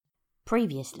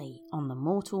Previously on the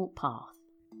Mortal Path.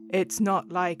 It's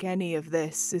not like any of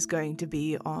this is going to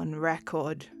be on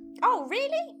record. Oh,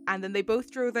 really? And then they both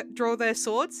draw their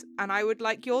swords, and I would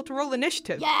like you all to roll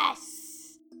initiative.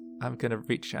 Yes! I'm going to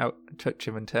reach out, touch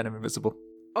him, and turn him invisible.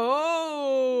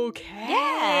 Okay.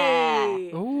 Yeah.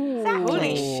 Ooh. Exactly.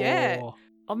 Holy shit.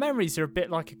 Our memories are a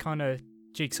bit like a kind of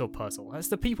jigsaw puzzle. As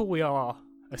the people we are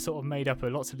sort of made up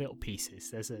of lots of little pieces.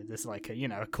 There's like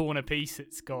a corner piece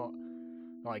that's got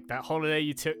like that holiday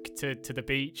you took to the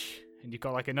beach, and you've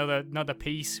got like another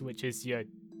piece which is your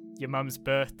mum's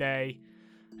birthday,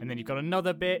 and then you've got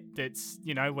another bit that's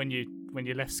when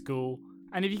you left school.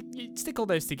 And if you stick all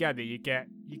those together, you get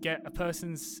a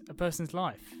person's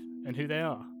life and who they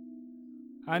are.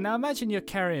 And now imagine you're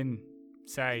carrying,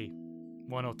 say,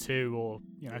 1 or 2 or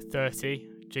 30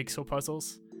 jigsaw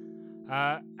puzzles,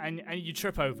 and you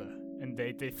trip over and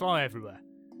they fly everywhere,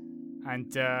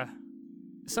 and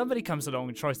somebody comes along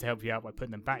and tries to help you out by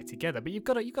putting them back together, but you've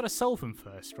got to solve them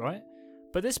first, right?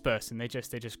 But this person, they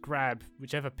just grab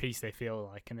whichever piece they feel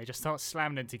like, and they just start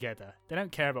slamming them together. They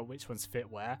don't care about which ones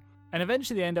fit where, and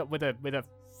eventually they end up with a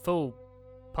full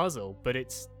puzzle, but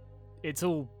it's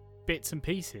all bits and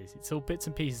pieces. It's all bits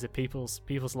and pieces of people's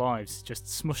lives just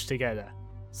smushed together.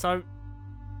 So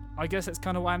I guess that's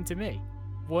kind of what happened to me.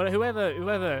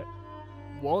 Whoever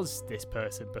was this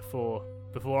person before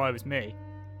I was me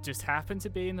just happened to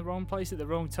be in the wrong place at the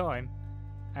wrong time,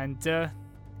 and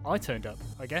I turned up,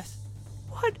 I guess.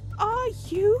 What are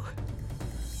you?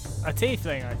 A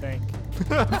tiefling, I think.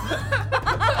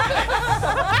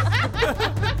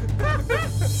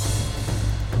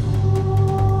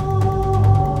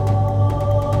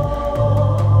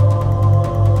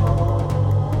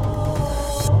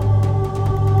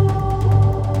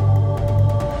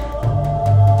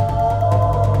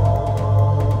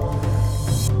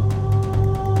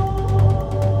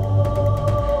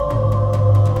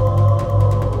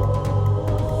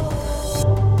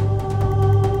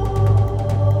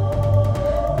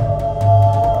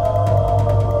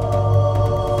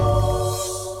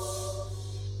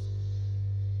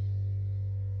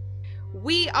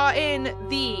 We are in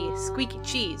the Squeaky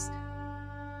Cheese.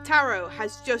 Taro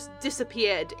has just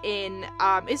disappeared in.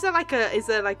 Is there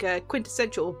like a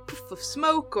quintessential puff of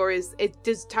smoke, or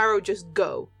does Taro just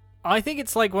go? I think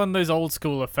it's like one of those old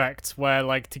school effects where,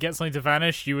 like, to get something to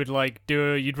vanish, you would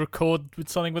you'd record with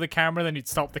something with a camera, then you'd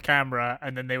stop the camera,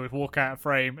 and then they would walk out of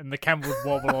frame, and the camera would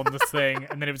wobble on this thing,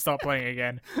 and then it would start playing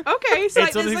again. Okay, so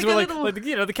It's one of there's these like where, a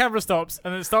little. the camera stops,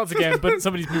 and then it starts again, but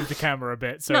somebody's moved the camera a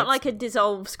bit. So Not like a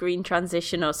dissolve screen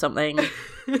transition or something.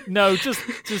 no,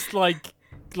 just like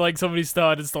somebody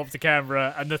started and stopped the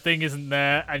camera, and the thing isn't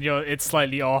there, and it's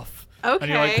slightly off. Okay.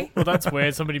 And you're like, well, that's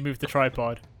weird. Somebody moved the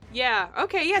tripod. Yeah,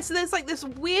 okay, yeah, so there's like this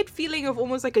weird feeling of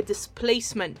almost like a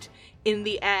displacement in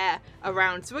the air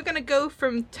around. So we're going to go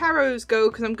from Taro's go,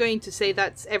 because I'm going to say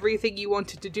that's everything you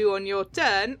wanted to do on your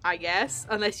turn, I guess,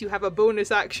 unless you have a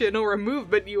bonus action or a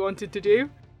movement you wanted to do.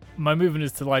 My movement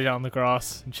is to lie down on the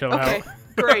grass and chill Okay, out.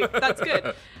 great, that's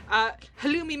good.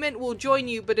 Halloumi Mint will join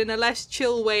you, but in a less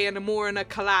chill way and more in a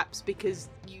collapse, because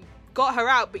you got her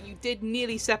out, but you did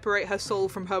nearly separate her soul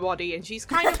from her body, and she's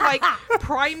kind of like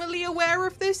primally aware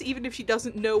of this, even if she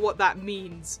doesn't know what that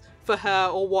means for her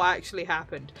or what actually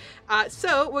happened.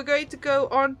 So we're going to go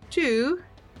on to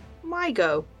my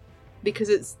go, because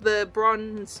it's the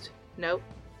bronzed. No,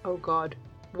 oh god,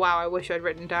 wow! I wish I'd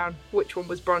written down which one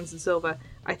was bronze and silver.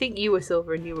 I think you were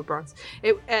silver and you were bronze.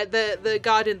 The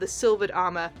guard in the silvered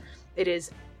armor. It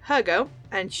is her go,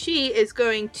 and she is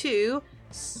going to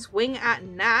swing at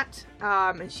Nat,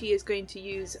 and she is going to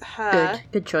use her.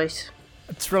 Good choice.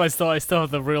 I just realised that I still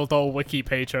have the Real Doll wiki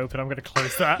page open. I'm going to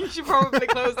close that. You should probably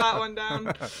close that one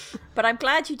down. But I'm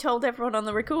glad you told everyone on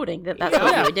the recording that that's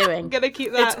what you were doing. I'm gonna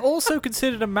keep that. It's also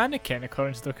considered a mannequin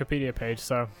according to the Wikipedia page,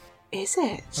 so Is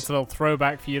it? that's a little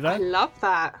throwback for you I there. love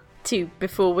that.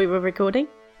 Before we were recording.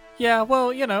 Yeah,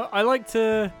 well, I like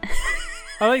to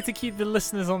keep the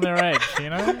listeners on their edge,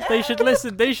 They should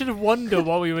listen. They should wonder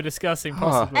what we were discussing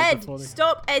possibly Ed, before they...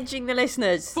 stop edging the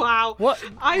listeners. Wow. What?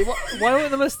 Why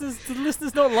won't the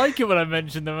listeners not like it when I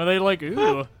mention them? Are they like,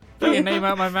 ooh, get your name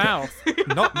out my mouth?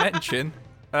 Not mention.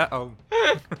 Uh-oh.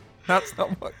 That's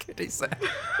not what Kitty said.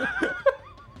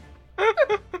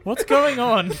 What's going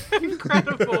on?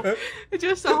 Incredible.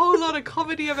 Just a whole lot of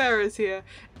comedy of errors here.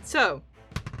 So,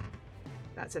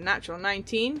 that's a natural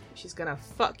 19. She's gonna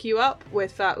fuck you up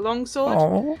with that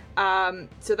longsword.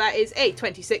 So that is a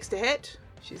 26 to hit.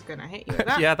 She's gonna hit you with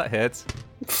that. Yeah, that hits.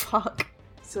 Fuck.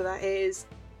 So that is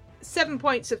 7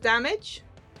 points of damage.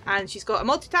 And she's got a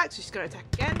multi-attack, so she's gonna attack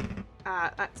again.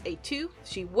 That's a 2.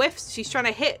 She whiffs. She's trying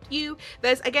to hit you.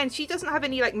 She doesn't have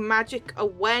any like magic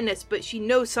awareness, but she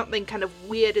knows something kind of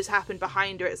weird has happened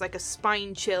behind her. It's like a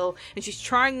spine chill, and she's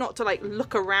trying not to like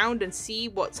look around and see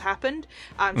what's happened.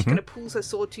 She kind of pulls her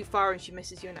sword too far, and she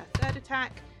misses you in her third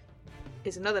attack.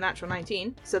 Is another natural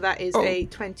 19, so that is a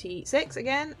 26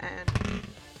 again, and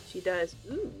she does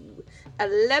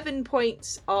 11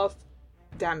 points of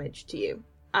damage to you.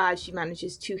 She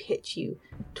manages to hit you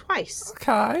twice.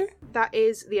 Okay. That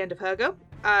is the end of her go.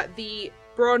 The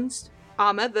bronzed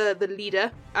armor, the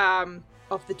leader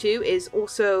of the two, is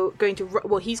also going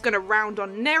to... he's going to round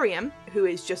on Nerium, who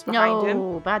is just behind him.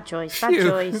 No, bad choice, bad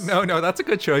choice. No, that's a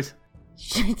good choice.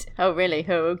 Shit. Oh, really?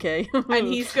 Oh, okay. And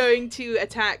he's going to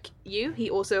attack you. He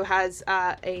also has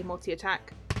a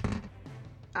multi-attack.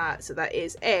 So that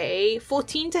is a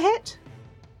 14 to hit.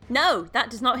 No, that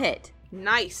does not hit.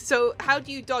 Nice. So how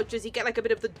do you dodge? Does he get like a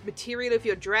bit of the material of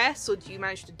your dress, or do you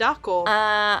manage to duck? Or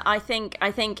I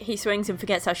think he swings and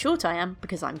forgets how short I am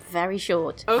because I'm very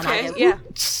short. Okay, And I go, yeah.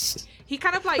 He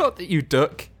kind of like Not that you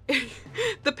duck.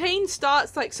 the pain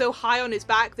starts like so high on his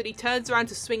back that he turns around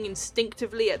to swing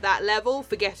instinctively at that level,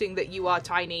 forgetting that you are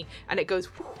tiny, and it goes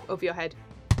over your head.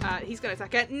 He's going to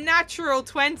attack it. Natural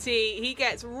 20. He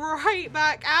gets right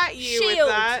back at you with Shield.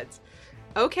 that.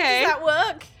 Okay. Does that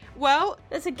work? Well,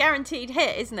 That's a guaranteed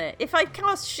hit, isn't it? If I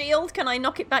cast shield, can I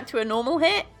knock it back to a normal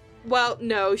hit?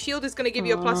 no. Shield is going to give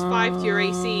you a +5 to your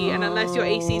AC, and unless your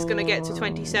AC is going to get to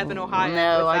 27 or higher.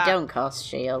 No, with I that- don't cast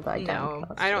shield. I No,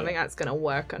 don't. I don't think that's going to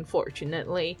work,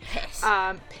 unfortunately. Piss.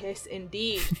 Piss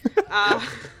indeed.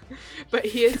 But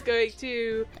he is going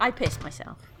to... I pissed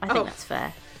myself. I think Oh. that's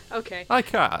fair. Okay. I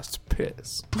cast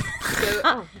piss.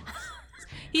 So,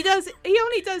 he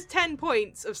only does 10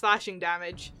 points of slashing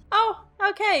damage. Oh,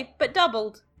 okay, but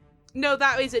doubled. No,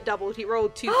 that is it doubled. He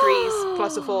rolled 2 3s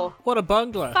plus a 4. What a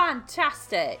bungler. Uh,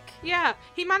 Fantastic. Yeah,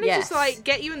 he manages Yes. to like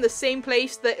get you in the same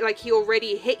place that like he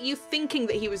already hit you, thinking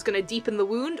that he was going to deepen the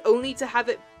wound, only to have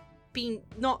it be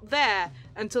not there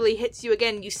until he hits you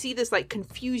again. You see this like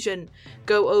confusion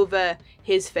go over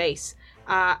his face,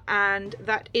 and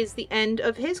that is the end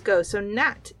of his go. So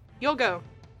Nat, your go.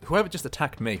 Whoever just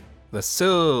attacked me. The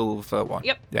silver one.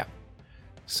 Yep. Yeah.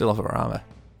 Silver armor.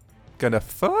 Gonna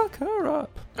fuck her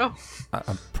up. Oh,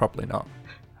 I'm probably not.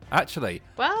 Actually.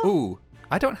 well. Ooh,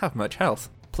 I don't have much health.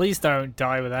 Please don't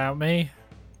die without me.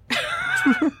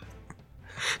 I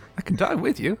can die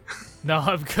with you. No,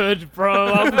 I'm good,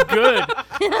 bro. I'm good.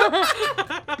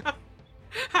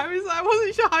 I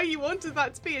wasn't sure how you wanted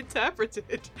that to be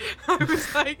interpreted. I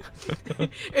was like,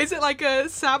 is it like a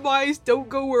Samwise don't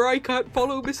go where I can't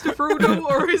follow Mr. Frodo,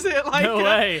 or is it like No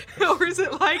way. or is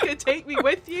it like a take me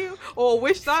with you, or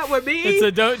wish that were me? It's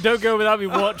a don't go without me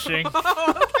watching, so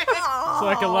Oh, okay.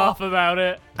 I can laugh about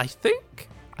it. I think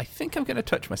I'm gonna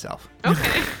touch myself.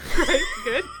 Okay, great,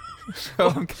 good. So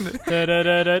I'm gonna.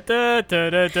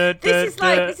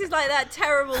 This is like that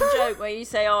terrible joke where you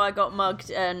say, "Oh, I got mugged,"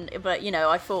 but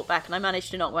I fought back and I managed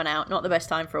to knock one out. Not the best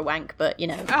time for a wank, but Oh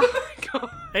my god!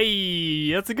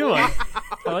 Hey, that's a good one.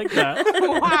 I like that.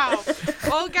 Wow.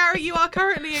 Well, Gary, you are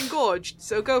currently engorged,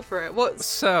 so go for it. What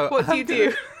do you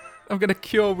do? I'm gonna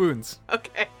cure wounds.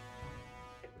 Okay.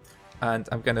 And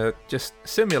I'm gonna just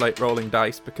simulate rolling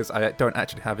dice because I don't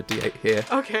actually have a d8 here.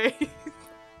 Okay.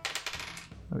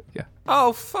 Yeah.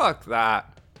 Oh, fuck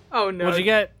that. Oh no. What'd you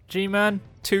get, G-Man?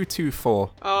 2, 2,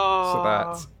 4. Oh. So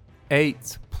that's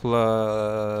 8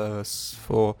 plus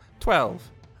 4, 12.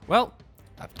 Well,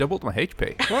 I've doubled my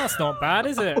HP. Well, that's not bad,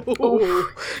 is it? Ooh.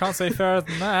 Can't say fairer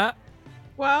than that.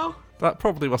 Well, That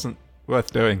probably wasn't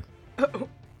worth doing.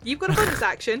 you've got a bonus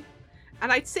action,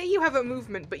 and I'd say you have a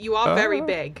movement, but you are very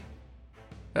big.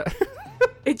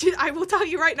 I will tell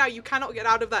you right now, you cannot get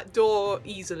out of that door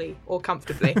easily or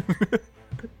comfortably.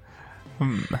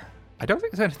 I don't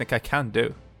think there's anything I can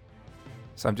do.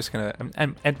 So I'm just going to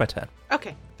end my turn.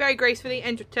 Okay, very gracefully,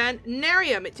 end your turn.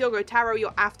 Nerium, it's your go. Taro,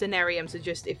 you're after Nerium, so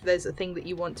just if there's a thing that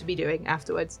you want to be doing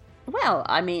afterwards. Well,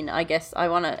 I mean, I guess I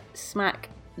want to smack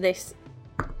this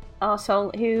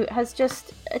arsehole who has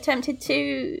just attempted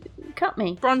to cut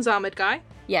me. Bronze armored guy.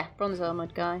 Yeah, bronze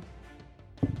armored guy.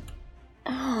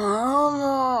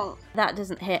 Oh, that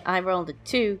doesn't hit. I rolled a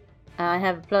 2. I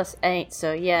have a +8,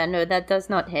 so yeah, no, that does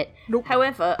not hit. Nope.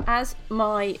 However, as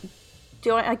my...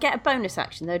 I get a bonus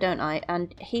action though, don't I?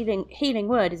 And healing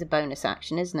word is a bonus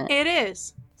action, isn't it? It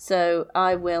is. So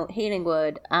I will healing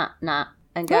word at Nat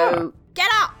and go,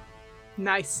 get up!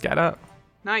 Nice. Get up.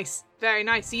 Nice. Very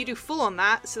nice. So you do full on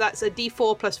that, so that's a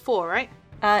d4 plus 4, right?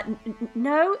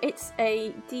 No, it's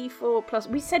a D4 plus.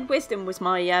 We said wisdom was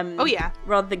my Oh yeah.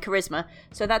 rather than charisma,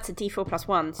 so that's a D4 plus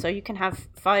 1. So you can have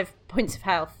 5 points of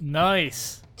health,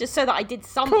 Nice. just so that I did Cool.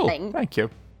 something. Thank you.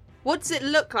 What does it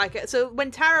look like? So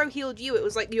when Taro healed you, it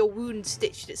was like your wound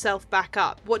stitched itself back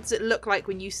up. What does it look like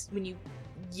when you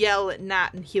yell at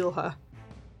Nat and heal her?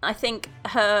 I think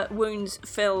her wounds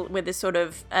fill with a sort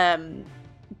of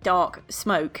dark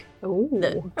smoke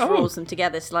that draws them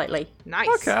together slightly. Nice.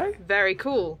 Okay. Very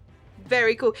cool.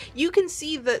 Very cool. You can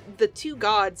see that the two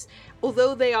guards,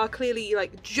 although they are clearly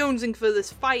like jonesing for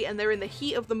this fight and they're in the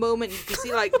heat of the moment, you can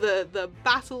see like the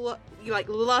battle, like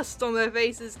lust on their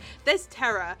faces. There's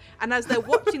terror, and as they're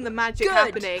watching the magic Good.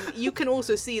 happening, you can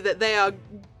also see that they are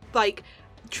like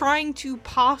trying to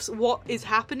pass what is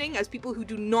happening as people who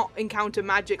do not encounter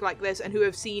magic like this and who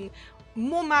have seen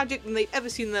more magic than they've ever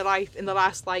seen in their life in the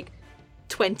last like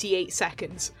 28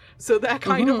 seconds. So they're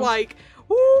kind of like,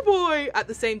 oh boy, at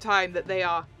the same time that they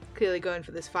are clearly going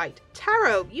for this fight.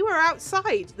 Taro, you are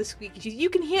outside the squeaky cheese. You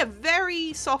can hear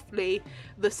very softly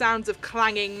the sounds of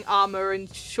clanging armor and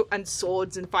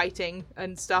swords and fighting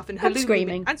and stuff and And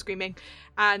screaming.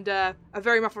 and a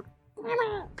very muffled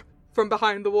from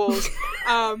behind the walls.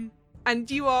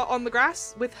 And you are on the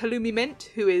grass with Halloumi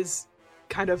Mint, who is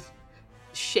kind of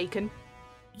shaken.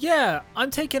 Yeah,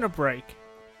 I'm taking a break.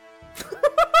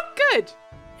 Good.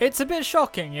 It's a bit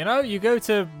shocking, you know? You go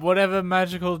to whatever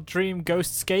magical dream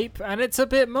ghostscape, and it's a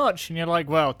bit much, and you're like,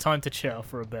 well, time to chill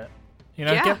for a bit. You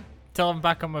know, Yeah. till I'm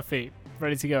back on my feet,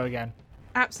 ready to go again.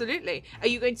 Absolutely. Are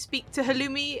you going to speak to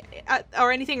Halloumi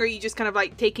or anything, or are you just kind of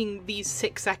like taking these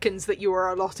 6 seconds that you were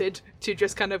allotted to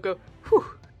just kind of go, whew?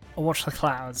 I'll watch the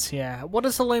clouds, yeah. What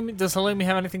does Halloumi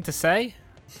have anything to say?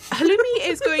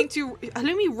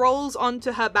 Halloumi rolls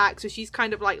onto her back, so she's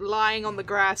kind of like lying on the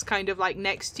grass, kind of like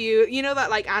next to you. You know that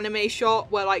like anime shot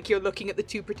where like you're looking at the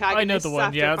two protagonists? I know the one,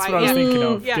 after yeah, a that's fight? what I was thinking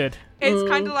of. Yeah. Good. It's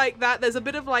kind of like that. There's a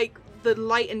bit of like the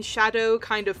light and shadow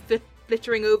kind of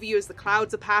flittering over you as the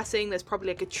clouds are passing. There's probably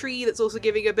like a tree that's also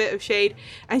giving a bit of shade.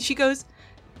 And she goes,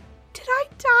 "Did I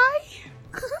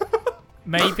die?"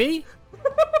 Maybe?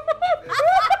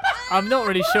 I'm not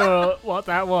really sure what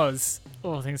that was,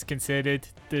 all things considered,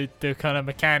 the kind of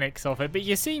mechanics of it, but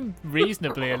you seem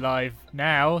reasonably alive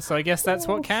now, so I guess that's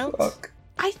what counts.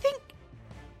 I think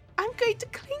I'm going to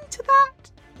cling to that.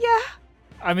 Yeah.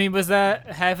 I mean, was there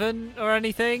heaven or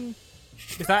anything?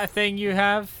 Is that a thing you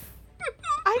have?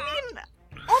 I mean,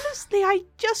 honestly, I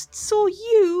just saw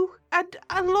you and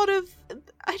a lot of,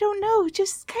 I don't know,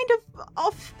 just kind of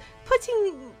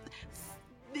off-putting,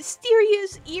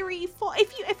 mysterious, eerie.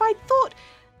 If I thought,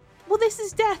 well, this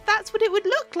is death, that's what it would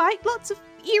look like. Lots of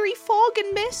eerie fog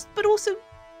and mist, but also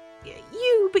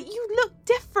but you look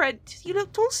different. You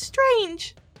looked all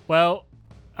strange. Well,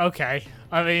 okay.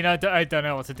 I mean, I don't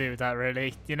know what to do with that,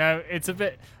 really. You know, it's a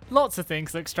bit... Lots of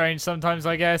things look strange sometimes,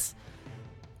 I guess.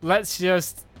 Let's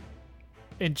just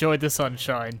enjoy the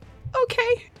sunshine.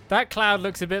 Okay. That cloud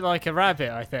looks a bit like a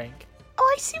rabbit, I think.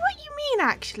 Oh, I see what you mean,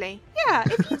 actually. Yeah,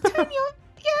 if you turn your...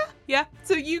 Yeah.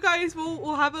 So you guys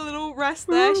will have a little rest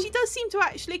there. She does seem to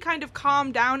actually kind of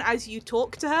calm down as you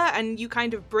talk to her, and you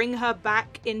kind of bring her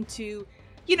back into...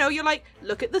 You know, you're like,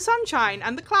 look at the sunshine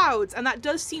and the clouds, and that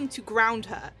does seem to ground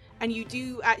her. And you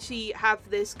do actually have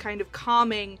this kind of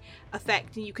calming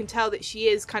effect, and you can tell that she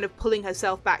is kind of pulling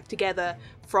herself back together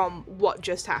from what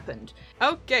just happened.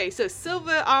 Okay, so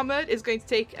Silver Armored is going to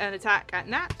take an attack at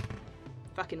Nat.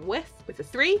 Fucking whiff with a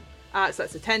 3. So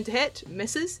that's a 10 to hit.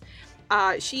 Misses.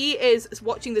 She is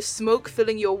watching the smoke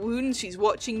filling your wounds. She's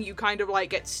watching you kind of like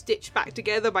get stitched back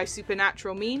together by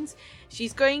supernatural means.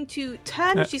 She's going to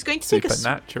turn. She's going to take a...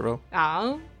 Supernatural.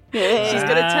 She's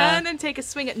going to turn and take a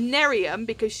swing at Nerium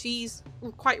because she's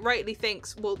quite rightly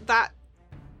thinks, well, that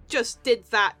just did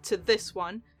that to this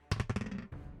one.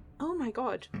 Oh my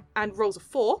god. And rolls a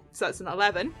 4, so that's an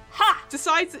 11. Ha!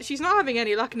 Decides that she's not having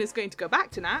any luck and is going to go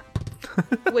back to Nat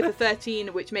with a 13,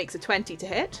 which makes a 20 to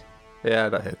hit. Yeah,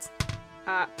 that hits.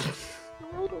 I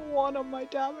rolled a 1 on my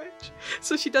damage.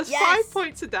 So she does Yes! 5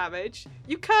 points of damage.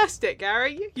 You cursed it,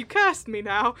 Gary. You cursed me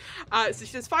now. So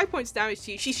she does 5 points of damage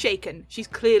to you. She's shaken. She's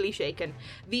clearly shaken.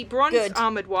 The bronze Good.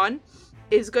 armored one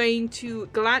is going to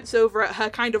glance over at her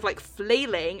kind of like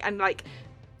flailing and like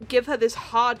give her this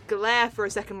hard glare for a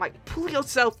second, like, pull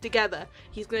yourself together.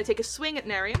 He's going to take a swing at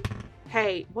Nerium.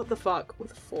 Hey, what the fuck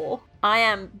with a 4? I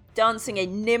am dancing a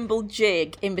nimble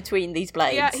jig in between these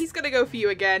blades. Yeah, he's going to go for you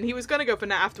again. He was going to go for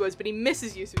Nat afterwards, but he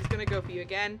misses you, so he's going to go for you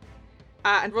again.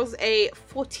 And rolls a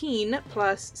 14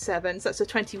 plus 7, so that's a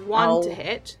 21 to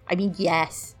hit. I mean,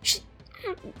 yes.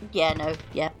 Yeah, no,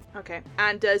 yeah. Okay.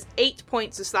 And does 8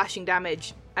 points of slashing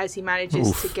damage as he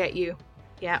manages to get you.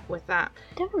 Yeah, with that.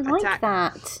 I don't like Attack.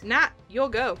 that. Nat, your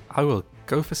go. I will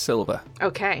go for silver.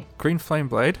 Okay. Green flame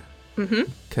blade,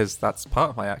 Mm-hmm. because that's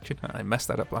part of my action. I messed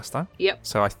that up last time. Yep.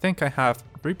 So I think I have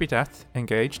Ruby Death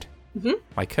engaged. Mhm.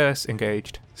 My curse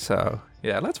engaged. So,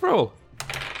 yeah, let's roll.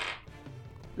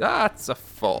 That's a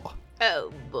 4.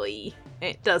 Oh boy.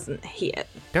 It doesn't hit.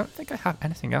 Don't think I have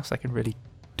anything else I can really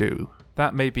do.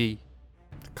 That maybe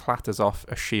clatters off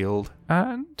a shield.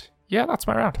 And, yeah, that's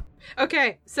my round.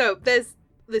 Okay, so there's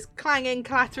this clanging,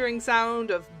 clattering sound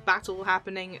of battle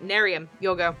happening. Nerium,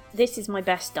 your go. This is my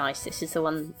best dice. This is the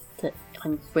one that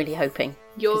I'm really hoping.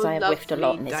 Your Because I have whiffed a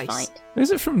lot in this lovely dice. fight.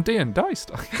 Is it from D&D Dice?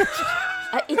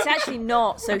 It's actually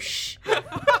not, so shh.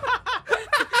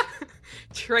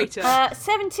 Traitor.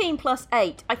 17 plus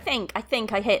 8. I think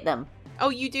I hit them. Oh,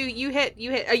 you do. You hit.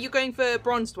 Are you going for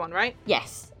bronzed one, right?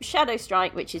 Yes. Shadow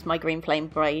Strike, which is my Green Flame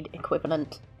Braid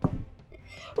equivalent.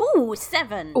 Ooh,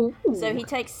 7. Ooh. So he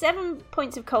takes 7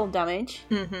 points of cold damage.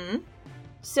 Mm-hmm.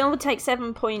 Silver takes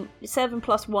 7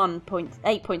 plus 1 point,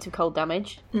 8 points of cold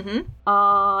damage. Mm-hmm.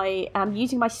 I am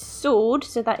using my sword,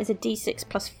 so that is a d6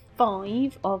 plus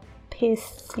 5 of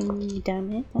piercing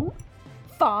damage.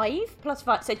 5 plus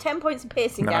 5, so 10 points of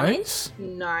piercing damage. Nice.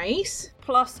 Nice.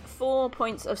 Plus 4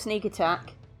 points of sneak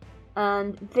attack.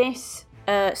 And this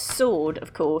sword,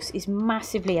 of course, is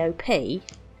massively OP.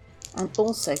 And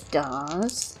also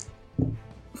does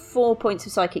 4 points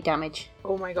of psychic damage.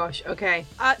 Oh my gosh, okay.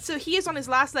 So he is on his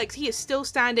last legs. He is still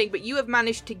standing, but you have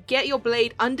managed to get your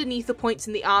blade underneath the points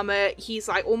in the armor. He's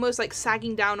like almost like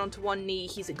sagging down onto one knee.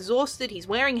 He's exhausted. He's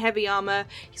wearing heavy armor.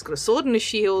 He's got a sword and a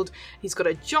shield. He's got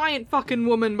a giant fucking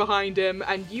woman behind him,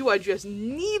 and you are just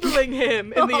needling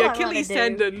him in All the I Achilles wanna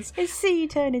do tendons. is see you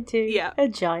turn into a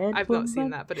giant I've woman. not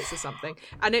seen that, but it's a something.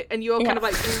 And you're kind of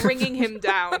like bringing him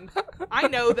down. I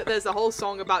know that there's a whole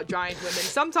song about giant women.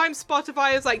 Sometimes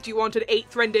Spotify is like, do you want an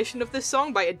 8th rendition of this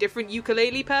song by a different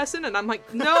ukulele person? And I'm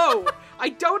like, no, I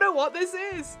don't know what this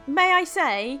is. May I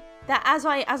say that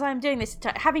as I'm doing this,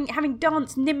 having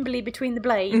danced nimbly between the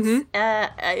blades,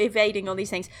 evading all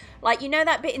these things, like, you know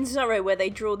that bit in Zorro where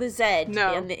they draw the Z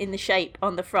in the shape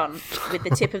on the front with the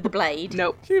tip of the blade?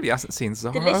 Nope. Julie hasn't seen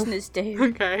Zorro. The listeners do.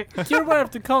 Okay. You're aware of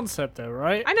the concept, though,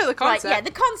 right? I know the concept. Right, yeah, the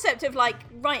concept of like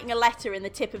writing a letter in the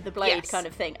tip of the blade kind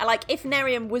of thing. Like if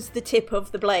Nerium was the tip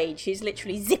of the blade, she's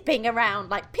literally zipping around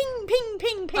like ping, ping,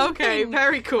 ping, ping. Okay, ping.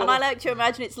 very cool. And I like to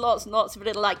imagine it's lots and lots of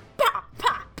little like pa,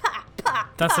 pa, pa, pa.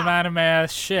 That's some anime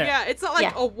ass shit. Yeah, it's not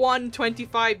like a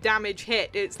 125 damage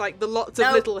hit. It's like the lots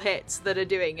of little hits that are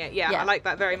doing it. Yeah, I like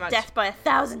that very much. Death by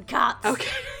 1,000 cuts. Okay.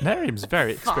 Nerium's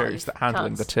very experienced at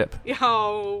handling the tip.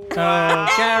 Oh,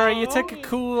 Gary, you took a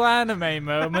cool anime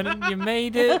moment and you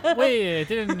made it weird,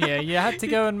 didn't you? You had to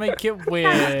go and make it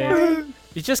weird.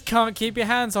 You just can't keep your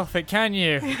hands off it, can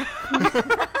you?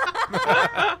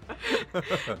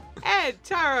 Ed,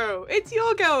 Taro, it's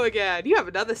your go again. You have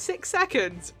another 6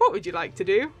 seconds. What would you like to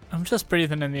do? I'm just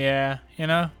breathing in the air, you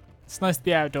know? It's nice to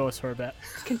be outdoors for a bit.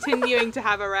 Continuing to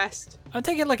have a rest. I'm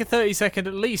taking like a 30-second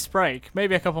at least break,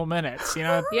 maybe a couple minutes, you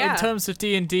know? Yeah. In terms of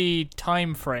D&D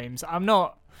time frames, I'm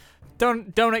not...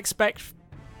 Don't expect...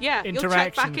 Yeah, you'll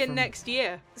check back in from... next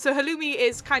year. So Halloumi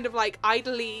is kind of like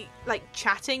idly like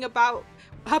chatting about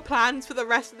her plans for the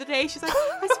rest of the day. She's like,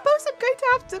 I suppose I'm going to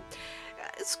have to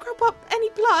scrub up any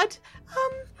blood,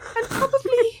 and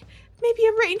probably maybe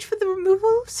arrange for the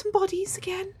removal of some bodies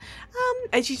again.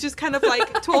 And she's just kind of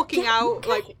like talking out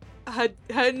like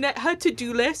her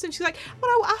to-do list, and she's like,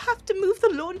 well, I'll have to move the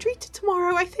laundry to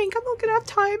tomorrow. I think I'm not gonna have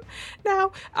time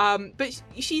now. But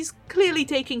she's clearly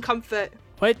taking comfort.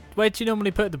 Where do you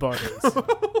normally put the bodies?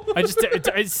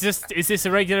 Is this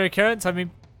a regular occurrence? I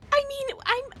mean,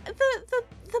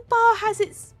 the bar has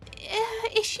its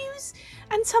issues,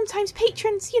 and sometimes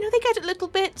patrons, they get a little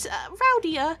bit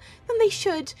rowdier than they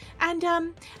should, and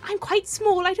I'm quite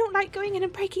small. I don't like going in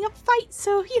and breaking up fights,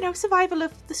 so, survival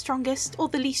of the strongest or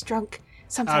the least drunk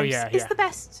sometimes is the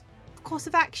best course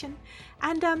of action.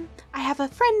 And I have a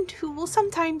friend who will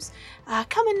sometimes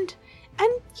come and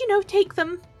take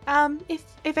them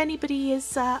if anybody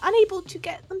is unable to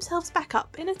get themselves back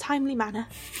up in a timely manner,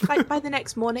 like by the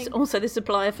next morning. It's also the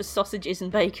supplier for sausages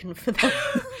and bacon for them.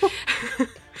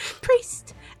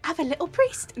 Priest, have a little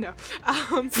priest. No,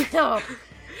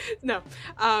 no.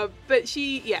 But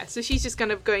so she's just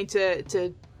kind of going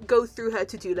to go through her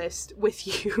to-do list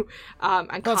with you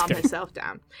and calm herself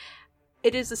down.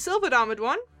 It is the silvered armored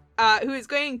one who is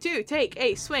going to take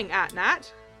a swing at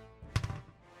Nat.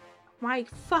 My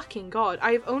fucking god,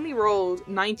 I've only rolled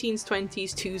 19s,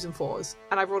 20s, 2s, and 4s,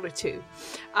 and I've rolled a 2.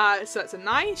 So that's a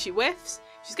 9, she whiffs.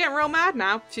 She's getting real mad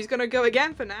now. She's gonna go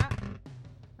again for Nat.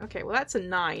 Okay, well that's a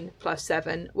 9 plus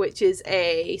 7, which is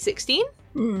a 16.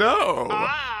 No.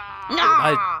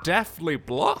 I definitely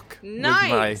block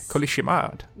Nice. with my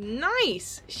Kulishimad.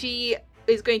 Nice. She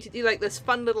is going to do like this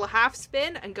fun little half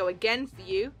spin and go again for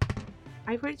you.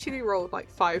 I've actually rolled like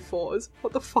 5 4s.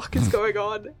 What the fuck is going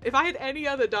on? If I had any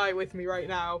other die with me right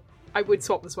now, I would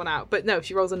swap this one out. But no,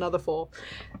 she rolls another 4.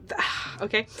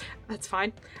 Okay, that's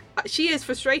fine. She is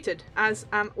frustrated, as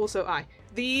am also I.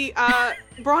 The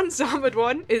bronze armored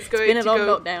one is going to go... It's been a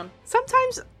long lockdown.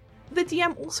 Sometimes the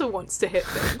DM also wants to hit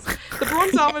things. The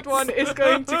bronze armored one is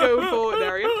going to go for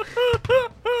Daria.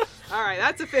 Alright,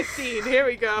 that's a 15. Here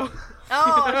we go.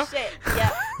 Oh, shit.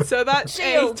 Yeah. So that's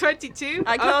Shield. a 22.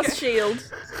 I cast shield.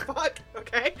 Fuck,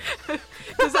 okay.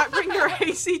 Does that bring your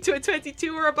AC to a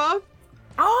 22 or above?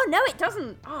 Oh, no, it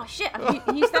doesn't. Oh, shit.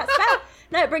 I've used that spell.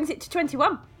 No, it brings it to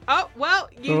 21. Oh, well,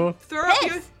 you throw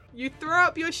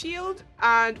up your shield,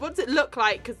 and what does it look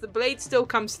like? Because the blade still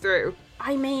comes through.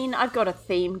 I mean, I've got a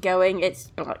theme going.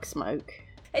 It's black smoke.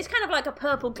 It's kind of like a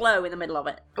purple glow in the middle of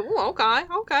it. Oh,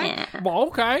 okay. Yeah. Well,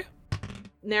 okay.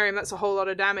 Nerium, that's a whole lot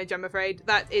of damage, I'm afraid.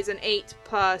 That is an 8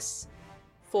 plus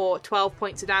 4, 12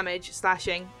 points of damage,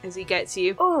 slashing, as he gets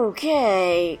you.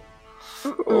 Okay.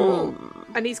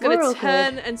 And he's going We're to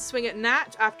turn okay. and swing at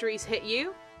Nat after he's hit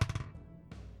you.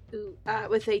 Ooh,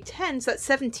 with a 10, so that's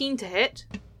 17 to hit.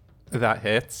 That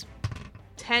hits.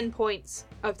 10 points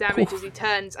of damage as he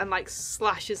turns and, like,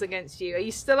 slashes against you. Are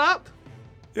you still up?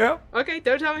 Yeah. Okay,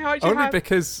 don't tell me how much you Only have.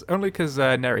 because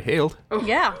Neri healed.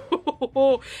 Yeah.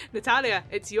 Natalia,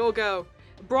 it's your go.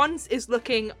 Bronze is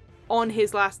looking on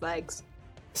his last legs.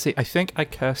 See, I think I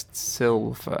cursed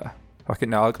silver. Okay,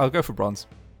 no, I'll go for bronze.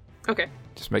 Okay.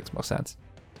 Just makes more sense.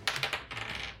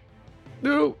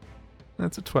 No.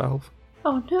 That's a 12.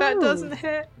 Oh, no. That doesn't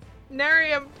hit.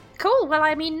 Nerium. Cool. Well,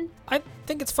 I mean, I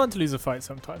think it's fun to lose a fight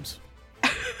sometimes.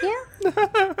 yeah.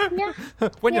 Yeah.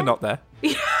 When Yeah. you're not there.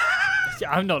 Yeah,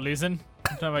 I'm not losing.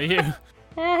 I don't know about you.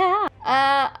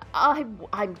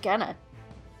 I'm gonna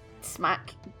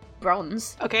smack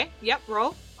bronze. Okay, yep,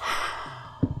 roll.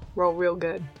 Roll real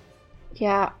good.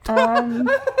 Yeah.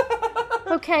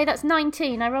 Okay, that's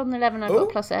 19. I rolled an 11. I've got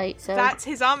 +8. So That's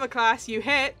his armor class, you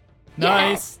hit.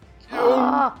 Nice.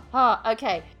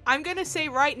 Okay. I'm gonna say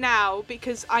right now,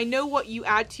 because I know what you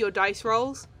add to your dice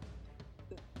rolls,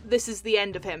 this is the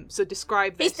end of him, so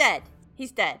describe this.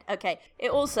 He's dead. Okay.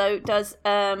 It also does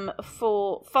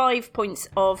for 5 points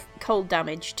of cold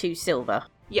damage to Silver.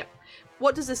 Yep.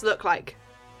 What does this look like?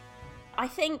 I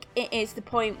think it is the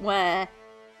point where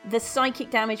the psychic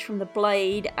damage from the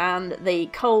blade and the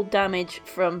cold damage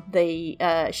from the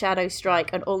shadow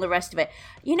strike and all the rest of it.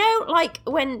 You know, like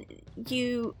when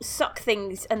you suck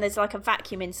things and there's like a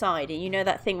vacuum inside, and you know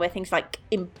that thing where things like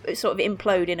sort of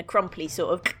implode in a crumply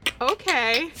sort of...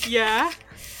 Okay, yeah.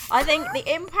 I think the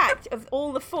impact of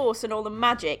all the force and all the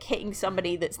magic hitting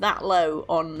somebody that's that low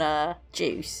on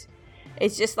Juice,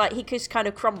 it's just like he just kind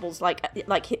of crumbles, like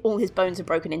all his bones are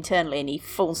broken internally, and he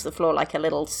falls to the floor like a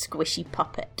little squishy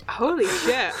puppet. Holy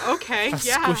shit, okay, A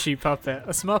yeah. squishy puppet. A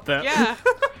smuppet. Yeah.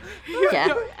 Yeah.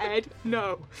 No, Ed,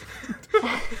 no.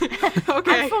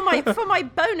 Okay. And for my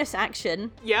bonus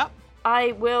action, Yep.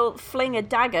 I will fling a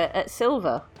dagger at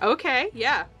Silver. Okay,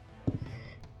 yeah.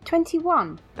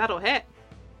 21. That'll hit.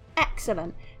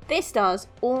 Excellent. This does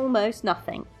almost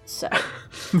nothing. So,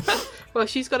 Well,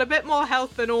 she's got a bit more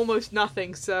health than almost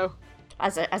nothing, so...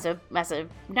 as a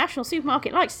national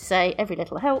supermarket likes to say, every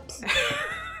little helps.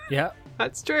 Yeah.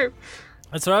 That's true.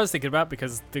 That's what I was thinking about,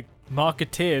 because the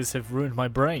marketeers have ruined my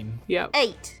brain. Yep.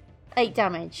 8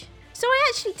 damage. So I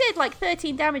actually did like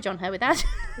 13 damage on her with that.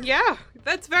 Yeah,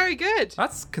 that's very good.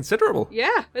 That's considerable.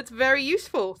 Yeah, that's very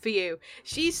useful for you.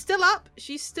 She's still up.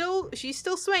 She's still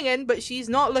swinging, but she's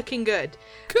not looking good.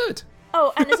 Good.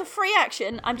 Oh, and as a free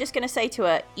action, I'm just going to say to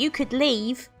her, you could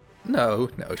leave. No,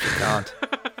 she can't.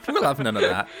 We'll have none of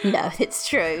that. No, it's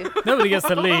true. Nobody gets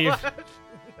to leave.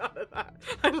 None of that.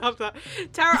 I love that.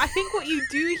 Tara, I think what you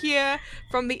do here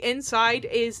from the inside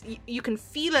is you can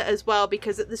feel it as well,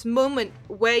 because at this moment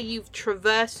where you've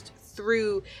traversed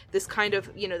through this kind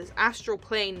of, this astral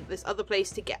plane, this other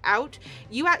place to get out,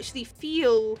 you actually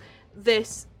feel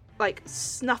this, like,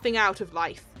 snuffing out of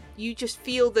life. You just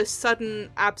feel this sudden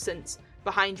absence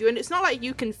behind you, and it's not like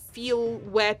you can feel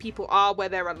where people are, where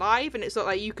they're alive, and it's not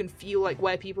like you can feel like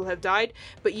where people have died,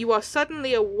 but you are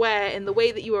suddenly aware, in the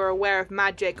way that you are aware of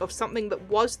magic, of something that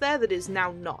was there that is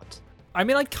now not. I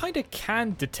mean, I kind of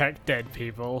can detect dead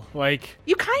people. Like,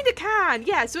 You kind of can,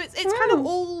 yeah, so it's kind of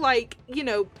all, like,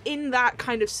 in that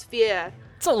kind of sphere.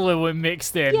 it's all a little bit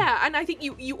mixed in. Yeah, and I think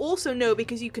you also know,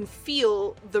 because you can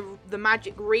feel the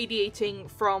magic radiating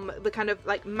from the kind of,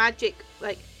 like, magic,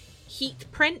 like, heat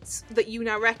prints that you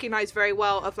now recognize very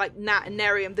well of like Nat and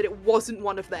Nerium, that it wasn't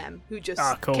one of them who just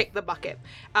kicked the bucket.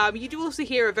 You do also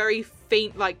hear a very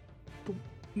faint like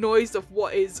noise of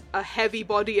what is a heavy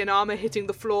body in armor hitting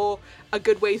the floor a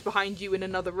good ways behind you in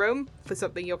another room for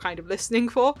something you're kind of listening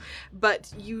for, but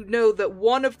you know that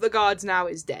one of the guards now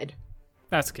is dead.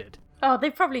 That's good. Oh,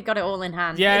 they've probably got it all in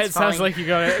hand. Yeah, it's it sounds like you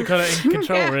got it in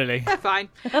control, really. Fine.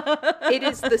 It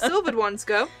is the Silvered One's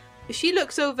go. She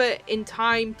looks over in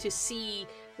time to see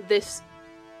this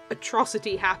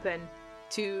atrocity happen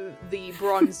to the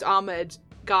bronzed armored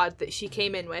guard that she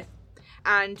came in with.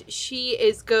 And she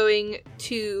is going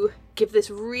to give this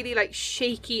really like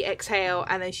shaky exhale,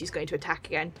 and then she's going to attack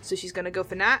again. So she's going to go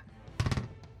for Nat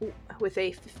with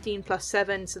a 15 plus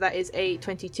 7, so that is a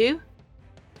 22.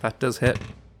 That does hit.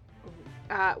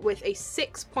 With a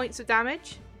 6 points of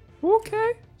damage.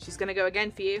 Okay. She's going to go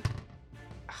again for you.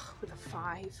 With a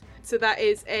 5. So that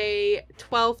is a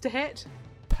 12 to hit.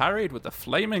 Parried with the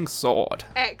flaming sword.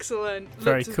 Excellent.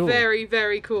 Very Looks cool. Very,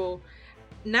 very cool.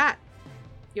 Nat,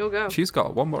 you'll go. She's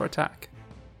got one more attack.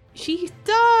 She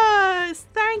does!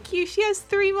 Thank you. She has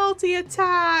 3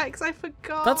 multi-attacks. I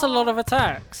forgot. That's a lot of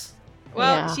attacks.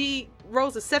 Well, Yeah. she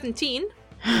rolls a 17.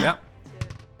 Yep.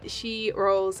 She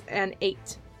rolls an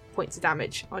 8 points of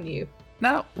damage on you.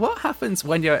 Now, what happens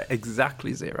when you're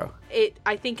exactly 0?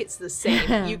 I think it's the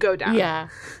same. You go down.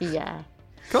 Yeah.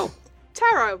 Cool.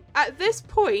 Taro, at this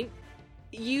point,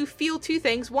 you feel 2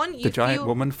 things. One, you The giant feel...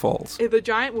 woman falls. The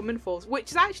Giant Woman Falls,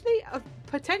 which is actually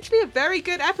potentially a very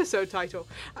good episode title.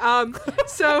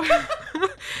 So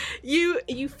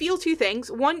you feel 2 things.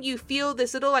 One, you feel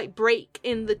this little like break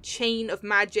in the chain of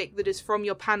magic that is from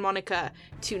your Panmonica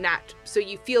to Nat. So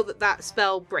you feel that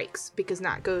spell breaks because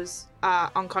Nat goes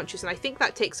unconscious, and I think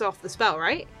that takes off the spell,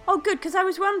 right? Oh, good, because I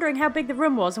was wondering how big the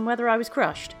room was and whether I was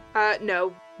crushed.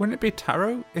 No. Wouldn't it be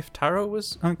Taro? If Taro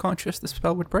was unconscious, the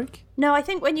spell would break? No, I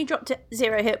think when you drop to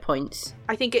 0 hit points.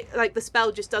 I think it like the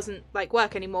spell just doesn't like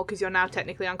work anymore because you're now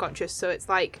technically unconscious. So it's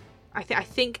like I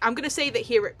think I'm gonna say that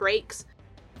here it breaks.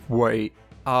 Wait.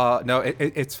 No,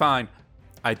 it's fine.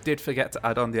 I did forget to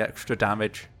add on the extra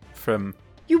damage from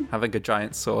having a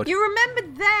giant sword. You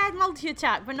remembered their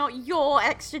multi-attack, but not your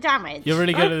extra damage. You're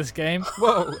really good at this game.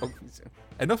 Whoa.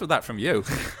 Enough of that from you.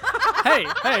 hey,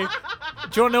 do you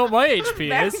want to know what my HP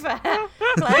Very is? fair.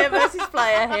 Player versus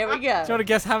player, here we go. Do you want to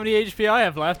guess how many HP I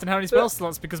have left and how many spell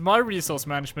slots? Because my resource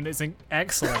management is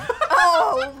excellent.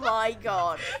 Oh my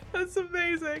god. That's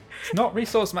amazing. It's not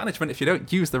resource management if you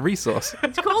don't use the resource.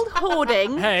 It's called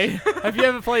hoarding. Hey, have you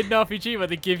ever played an RPG where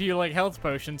they give you like health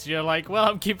potions? You're like, well,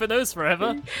 I'm keeping those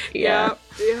forever. Yeah.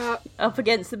 Up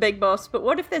against the big boss, but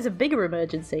what if there's a bigger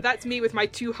emergency? That's me with my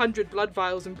 200 blood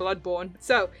vials in Bloodborne.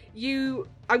 So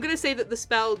I'm gonna say that the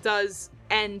spell does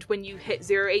end when you hit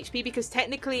 0 HP, because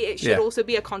technically it should also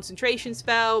be a concentration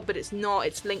spell, but it's not.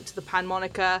 It's linked to the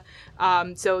Panmonica.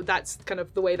 So that's kind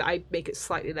of the way that I make it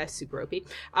slightly less super OP,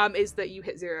 is that you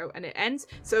hit 0 and it ends.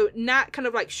 So Nat kind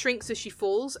of like shrinks as she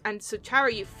falls, and so Taro,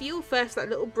 you feel first that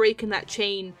little break in that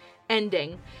chain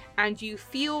ending, and you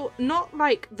feel not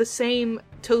like the same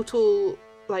total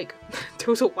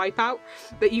wipeout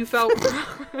that you felt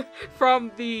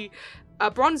from the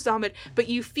bronzed armored, but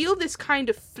you feel this kind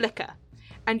of flicker,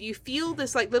 and you feel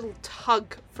this like little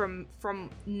tug from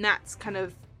Nat's kind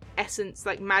of essence,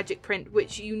 like magic print,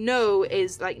 which you know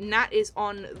is like Nat is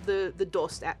on the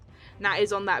doorstep. Nat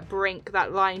is on that brink,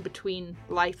 that line between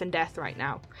life and death right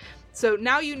now. So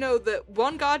now you know that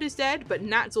one guard is dead, but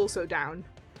Nat's also down,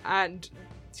 and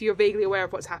so you're vaguely aware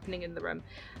of what's happening in the room.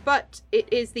 But it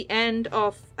is the end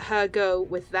of her go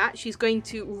with that. She's going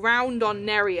to round on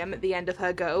Nerium at the end of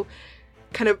her go,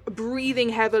 kind of breathing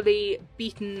heavily,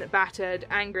 beaten, battered,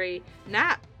 angry.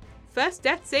 Nat, first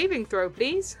death saving throw,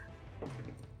 please.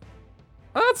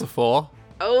 Oh, that's a 4.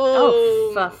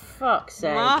 Oh, for fuck's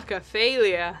sake. Mark a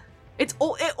failure. It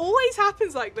always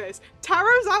happens like this.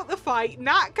 Taro's out the fight,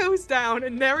 Nat goes down,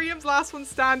 and Nerium's last one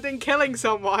standing, killing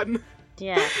someone.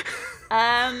 Yeah.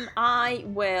 I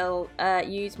will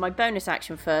use my bonus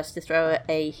action first to throw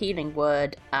a healing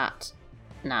word at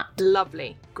Nat.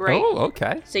 Lovely. Great. Oh,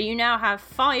 okay. So you now have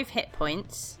 5 hit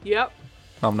points. Yep.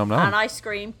 Nom nom nom. And I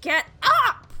scream, "Get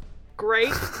up!"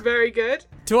 Great. Very good.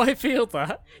 Do I feel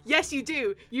that? Yes, you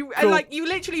do. You Cool. and like you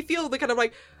literally feel the kind of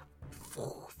like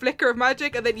flicker of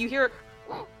magic, and then you hear,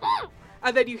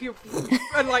 and then you hear,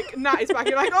 and like Nat is back.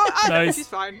 You're like, oh, no, Nice. she's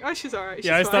fine. Oh, she's alright.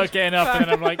 Yeah, I start getting up and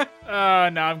then I'm like, oh,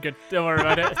 no, I'm good. Don't worry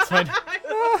about it. It's fine.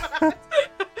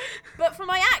 But for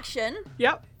my action,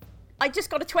 Yep. I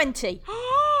just got a 20.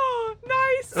 Oh,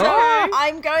 nice. So Okay.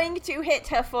 I'm going to hit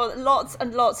her for lots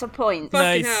and lots of points.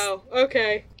 Fucking Nice. hell.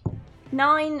 Okay.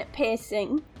 9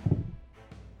 piercing,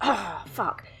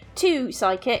 fuck. 2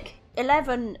 psychic,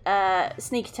 11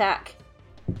 sneak attack,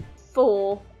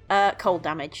 4 cold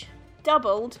damage.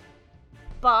 Doubled,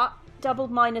 but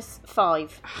doubled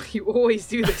 -5. You always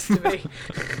do this to me.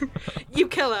 You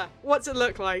kill her. What's it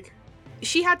look like?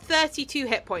 She had 32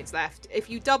 hit points left. If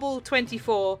you double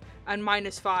 24 and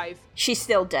 -5... She's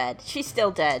still dead.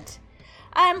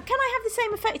 Can I have the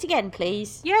same effect again,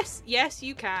 please? Yes,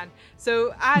 you can.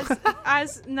 So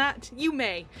as Nat, you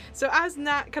may. So as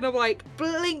Nat kind of like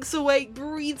blinks away,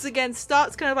 breathes again,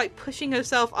 starts kind of like pushing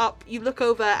herself up, you look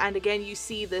over and again you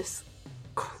see this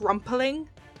crumpling,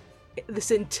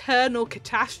 this internal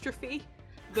catastrophe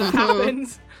that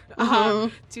happens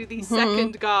to the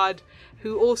second guard,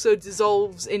 who also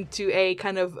dissolves into a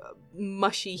kind of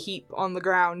mushy heap on the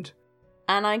ground.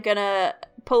 And I'm gonna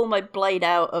pull my blade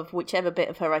out of whichever bit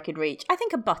of her I could reach. I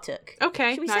think a buttock.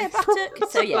 Okay, should we nice. say a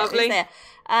buttock? So yeah, Lovely. it's there.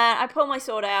 I pull my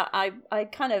sword out. I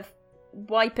kind of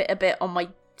wipe it a bit on my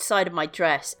side of my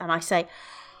dress, and I say,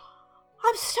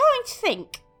 "I'm starting to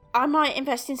think I might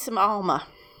invest in some armor."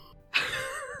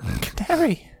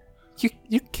 Canary,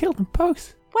 you killed them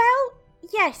both. Well,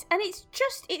 yes, and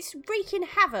it's wreaking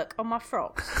havoc on my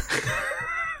frocks.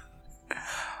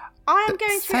 I am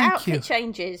going through outfit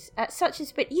changes at such a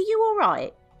speed. Are you all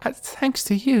right? Thanks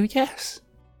to you, yes.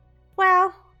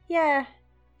 Well, yeah.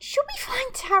 Should we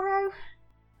find Taro?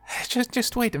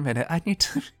 Just wait a minute. I need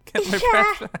to get my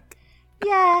breath back.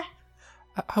 Yeah.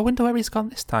 I wonder where he's gone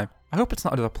this time. I hope it's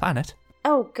not another planet.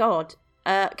 Oh, God.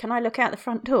 Can I look out the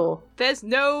front door? There's a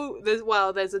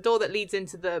door that leads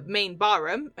into the main bar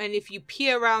room, and if you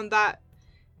peer around that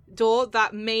door,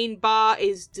 that main bar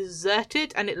is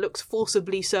deserted, and it looks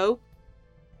forcibly so.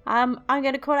 I'm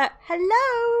going to call out,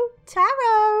 "Hello,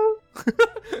 Taro."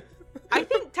 I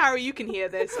think, Taro, you can hear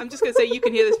this. I'm just going to say you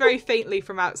can hear this very faintly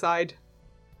from outside.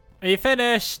 Are you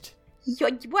finished?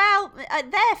 Well,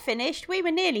 they're finished. We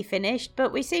were nearly finished,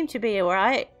 but we seem to be all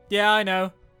right. Yeah, I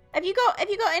know. Have you got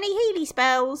any Healy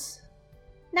spells?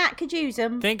 Nat could use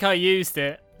them. Think I used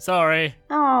it. Sorry.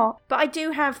 Oh, but I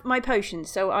do have my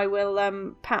potions, so I will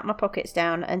pat my pockets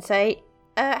down and say,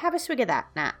 have a swig of that,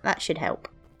 Nat. That should help.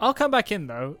 I'll come back in,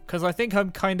 though, because I think I'm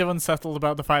kind of unsettled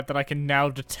about the fact that I can now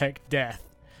detect death.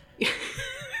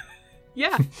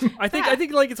 Yeah. I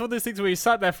think like it's one of those things where you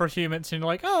sat there for a few minutes and you're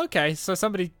like, oh, okay, so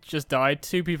somebody just died,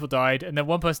 2 people died, and then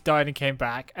 1 person died and came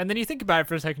back. And then you think about it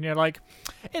for a second and you're like,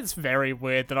 it's very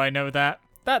weird that I know that.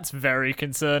 That's very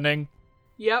concerning.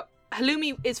 Yep.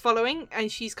 Halloumi is following,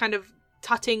 and she's kind of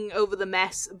tutting over the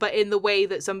mess, but in the way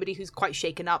that somebody who's quite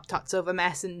shaken up tuts over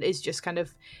mess and is just kind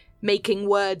of making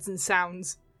words and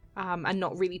sounds, and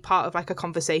not really part of like a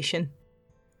conversation.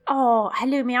 Oh,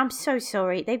 Halloumi, I'm so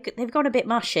sorry. They've gone a bit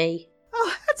mushy.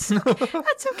 Oh, that's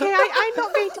okay. I'm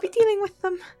not going to be dealing with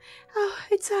them. Oh,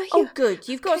 it's Oh, good.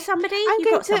 You've got somebody. You've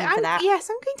got someone for that. Yes,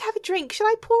 I'm going to have a drink. Should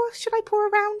I pour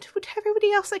around? Would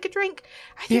everybody else like a drink?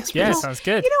 Yeah, sounds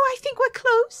good. You know, I think we're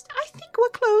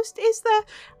closed. Is there?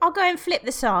 I'll go and flip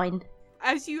the sign.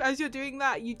 As you're doing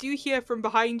that, you do hear from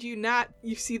behind you, Nat.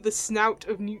 You see the snout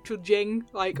of Neutral Jing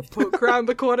like poke around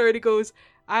the corner, and he goes,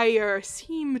 "I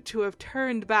seem to have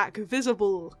turned back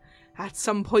visible at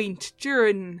some point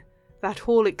during that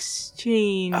whole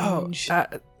exchange." Oh,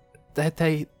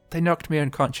 they knocked me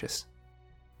unconscious.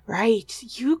 Right,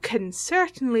 you can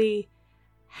certainly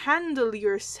handle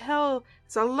yourself.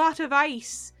 There's a lot of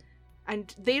ice,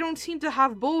 and they don't seem to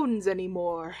have bones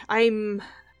anymore.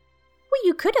 Well,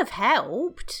 you could have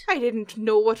helped. I didn't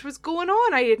know what was going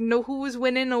on. I didn't know who was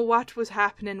winning or what was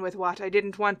happening with what. I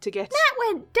didn't want to get... That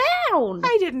went down!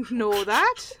 I didn't know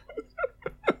that.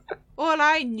 All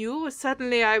I knew was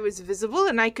suddenly I was visible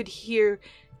and I could hear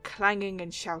clanging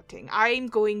and shouting. I'm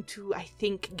going to, I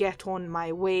think, get on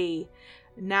my way.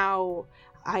 Now,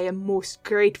 I am most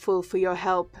grateful for your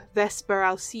help. Vesper,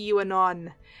 I'll see you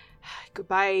anon.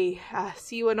 Goodbye.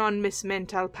 See you anon, Miss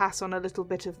Mint. I'll pass on a little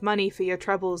bit of money for your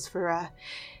troubles for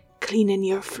cleaning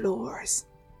your floors.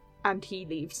 And he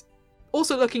leaves.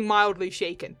 Also looking mildly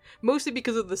shaken, mostly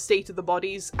because of the state of the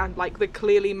bodies and like the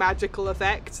clearly magical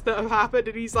effects that have happened,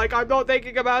 and he's like, I'm not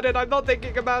thinking about it,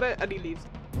 and he leaves.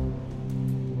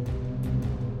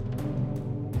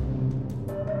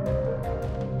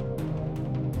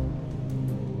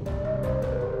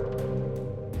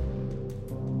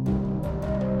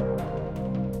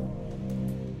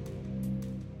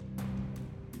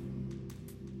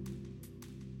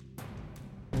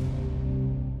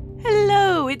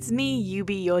 It's me,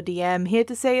 Yubi, your DM, here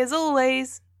to say as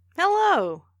always,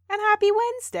 hello, and happy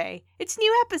Wednesday. It's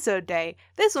new episode day.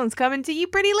 This one's coming to you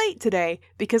pretty late today,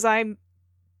 because I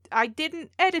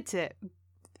didn't edit it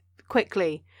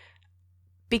quickly,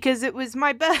 because it was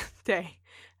my birthday.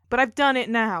 but I've done it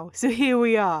now. So here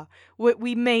we are.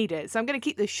 We made it. So I'm going to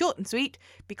keep this short and sweet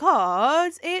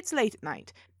because it's late at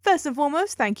night. First and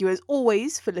foremost, thank you as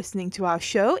always for listening to our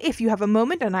show. If you have a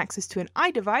moment and access to an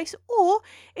iDevice, or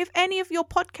if any of your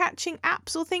podcatching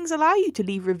apps or things allow you to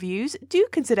leave reviews, do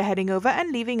consider heading over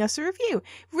and leaving us a review.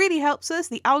 Really helps us.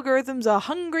 The algorithms are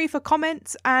hungry for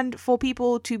comments and for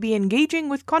people to be engaging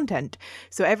with content.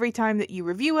 So every time that you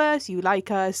review us, you like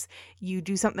us, you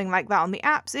do something like that on the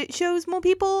apps, it shows more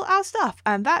people our stuff,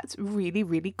 and that's really,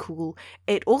 really cool.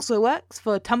 It also works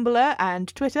for Tumblr and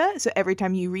Twitter, so every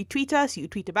time you retweet us, you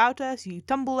tweet about us, you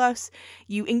tumble us,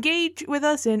 you engage with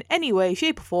us in any way,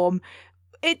 shape or form,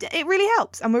 it really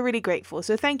helps, and we're really grateful.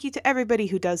 So thank you to everybody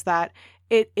who does that.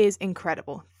 It is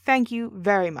incredible. Thank you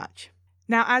very much.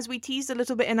 Now, as we teased a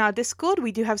little bit in our Discord,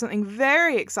 we do have something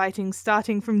very exciting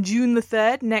starting from June the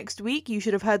 3rd next week. You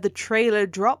should have heard the trailer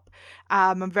drop.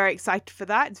 I'm very excited for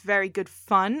that. It's very good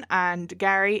fun, and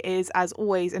Gary is, as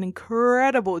always, an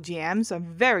incredible GM, so I'm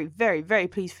very, very, very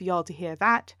pleased for y'all to hear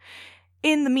that.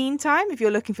 In the meantime, if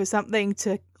you're looking for something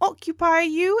to occupy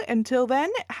you until then,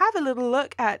 have a little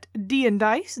look at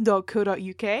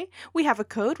dndice.co.uk. We have a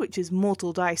code which is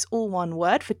Mortal Dice, all one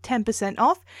word, for 10%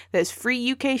 off. There's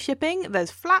free UK shipping,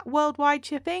 there's flat worldwide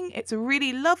shipping. It's a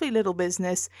really lovely little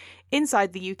business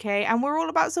inside the UK, and we're all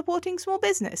about supporting small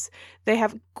business. They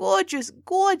have gorgeous,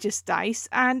 gorgeous dice,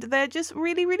 and they're just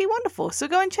really, really wonderful. So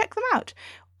go and check them out.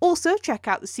 Also, check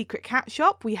out the Secret Cat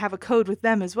Shop. We have a code with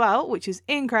them as well, which is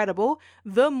incredible.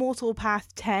 The Mortal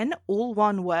Path 10, all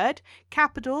one word.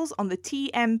 Capitals on the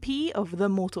TMP of The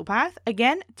Mortal Path.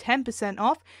 Again, 10%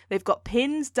 off. They've got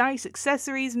pins, dice,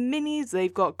 accessories, minis.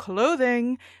 They've got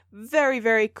clothing. Very,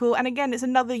 very cool. And again, it's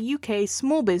another UK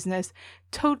small business.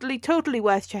 Totally, totally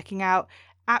worth checking out.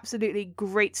 Absolutely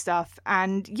great stuff.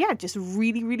 And yeah, just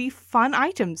really, really fun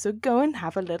items. So go and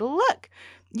have a little look.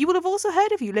 You will have also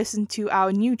heard, if you listened to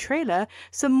our new trailer,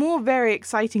 some more very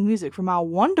exciting music from our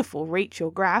wonderful Rachel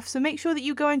Graff, so make sure that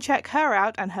you go and check her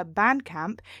out and her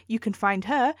Bandcamp. You can find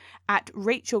her at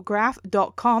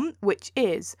rachelgraff.com, which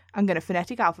is, I'm going to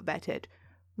phonetic alphabet it,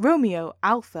 Romeo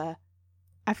Alpha,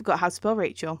 I forgot how to spell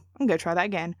Rachel, I'm going to try that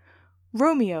again,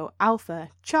 Romeo Alpha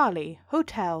Charlie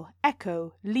Hotel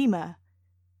Echo Lima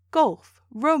Golf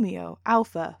Romeo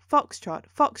Alpha Foxtrot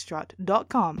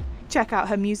Foxtrot.com. Check out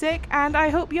her music, and I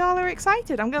hope y'all are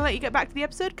excited. I'm going to let you get back to the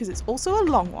episode because it's also a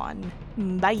long one.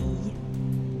 Bye.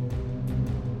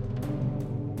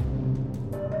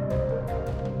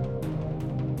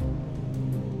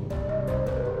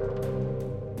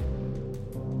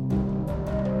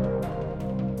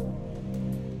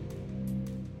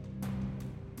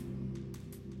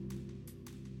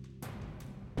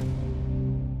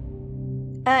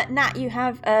 Nat, you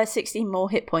have 16 more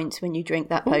hit points when you drink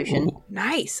that potion. Ooh,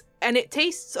 nice. And it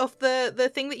tastes of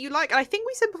the thing that you like. I think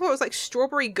we said before it was like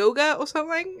strawberry Go-Gurt or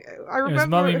something. I remember. It was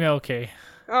Mummy Milky.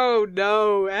 Oh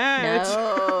no, Ed.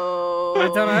 No. I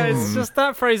don't know. It's just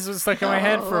that phrase was stuck in my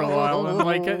head for a while. And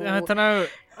like, I don't know.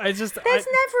 There's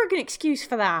never a good excuse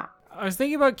for that. I was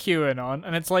thinking about QAnon,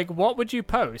 and it's like, what would you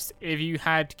post if you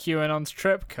had QAnon's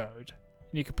trip code?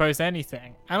 You could post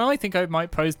anything. And I think I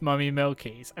might post Mummy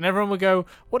Milkies. And everyone would go,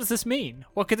 what does this mean?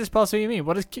 What could this possibly mean?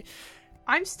 What is...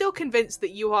 I'm still convinced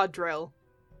that you are Drill.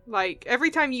 Like,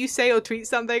 every time you say or tweet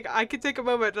something, I could take a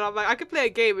moment and I'm like, I could play a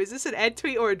game. Is this an Ed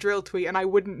tweet or a Drill tweet? And I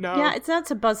wouldn't know. Yeah,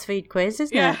 that's a BuzzFeed quiz,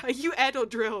 isn't it? Yeah, are you Ed or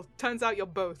Drill? Turns out you're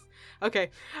both.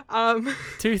 Okay.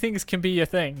 Two things can be your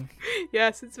thing.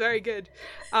 Yes, it's very good.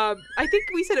 I think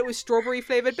we said it was strawberry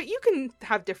flavored, but you can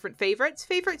have different favorites.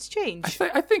 Favorites change.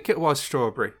 I think it was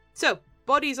strawberry. So,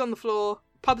 bodies on the floor,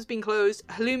 pub's been closed.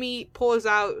 Halloumi pours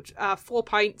out 4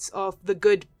 pints of the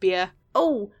good beer.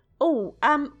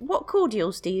 What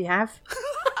cordials do you have?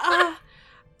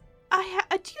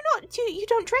 You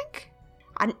don't drink?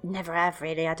 I never have,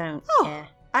 really. I don't. Oh. Yeah.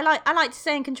 I like to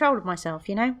stay in control of myself,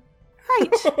 you know?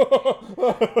 Right.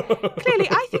 Clearly,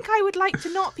 I think I would like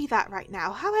to not be that right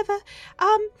now. However,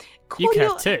 cordial... You can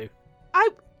have 2. I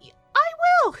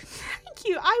will. Thank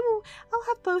you. I'll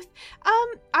have both.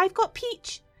 I've got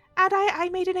peach, and I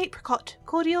made an apricot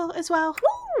cordial as well.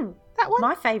 Ooh, that one.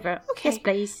 My favourite. Okay. Yes,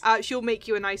 please. She'll make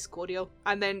you a nice cordial,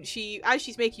 and then as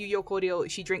she's making you your cordial,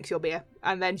 she drinks your beer,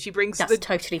 and then she brings That's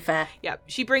totally fair. Yeah,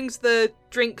 she brings the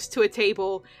drinks to a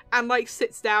table and like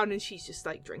sits down, and she's just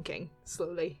like drinking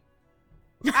slowly.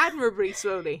 Admirably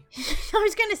slowly. I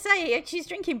was going to say, if she's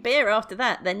drinking beer after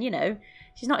that, then, you know,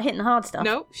 she's not hitting the hard stuff.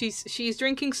 No, she's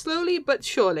drinking slowly but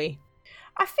surely.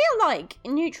 I feel like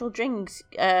Neutral Drink's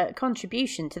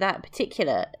contribution to that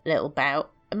particular little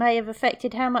bout may have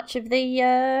affected how much of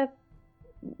the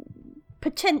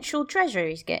potential treasure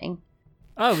he's getting.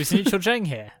 Oh, is Neutral Drink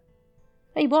here?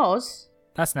 He was.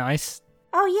 That's nice.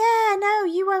 Oh yeah, no,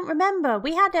 you won't remember.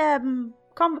 We had a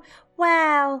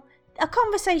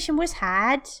conversation was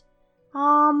had.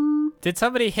 Did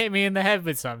somebody hit me in the head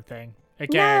with something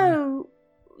again? No,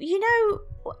 you know,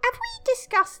 have we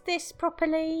discussed this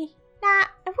properly? Nat,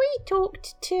 have we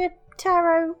talked to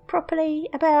Taro properly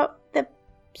about the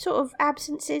sort of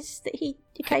absences that he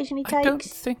occasionally takes? I don't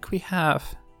think we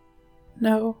have.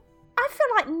 No. I feel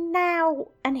like now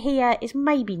and here is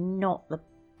maybe not the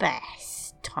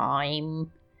best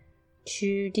time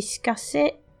to discuss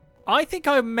it. I think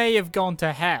I may have gone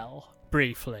to hell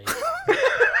briefly.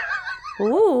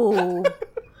 Ooh.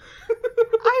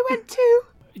 I went too.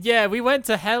 Yeah, we went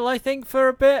to hell, I think, for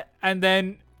a bit, and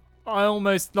then I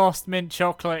almost lost mint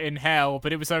chocolate in hell,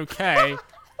 but it was okay.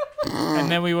 And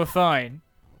then we were fine.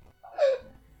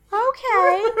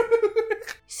 Okay.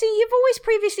 See, you've always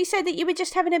previously said that you were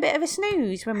just having a bit of a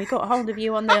snooze when we got hold of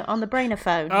you on the brainer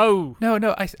phone. Oh.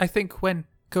 No, I think when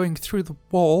going through the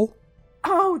wall.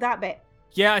 Oh, that bit.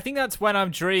 Yeah, I think that's when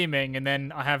I'm dreaming, and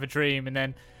then I have a dream, and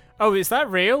then... Oh, is that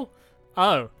real?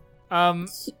 Oh.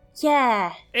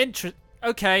 Yeah.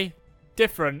 Okay.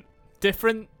 Different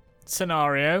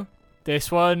scenario.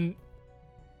 This one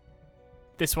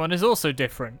is also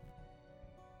different.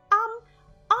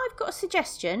 I've got a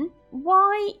suggestion.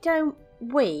 Why don't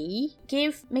we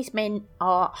give Miss Min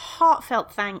our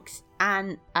heartfelt thanks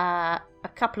and a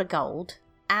couple of gold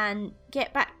and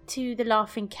get back to the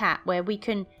Laughing Cat where we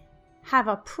can have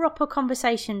a proper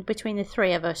conversation between the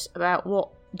three of us about what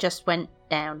just went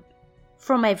down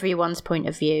from everyone's point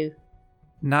of view.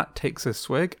 Nat takes a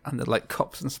swig and then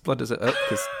cops and splutters it up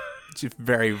because she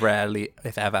very rarely,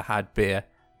 if ever, had beer,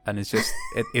 and it's just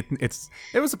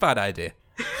it was a bad idea.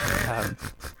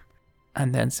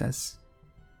 And then says,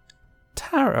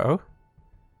 Taro,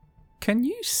 can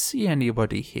you see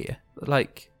anybody here?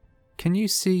 Can you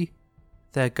see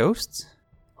their ghosts?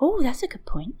 Oh, that's a good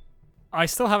point. I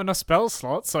still have enough spell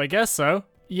slots, so I guess so.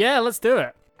 Yeah, let's do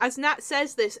it. As Nat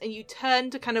says this and you turn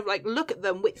to kind of look at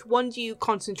them, which one do you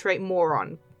concentrate more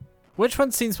on? Which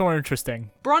one seems more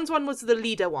interesting? Bronze one was the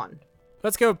leader one.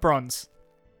 Let's go with bronze.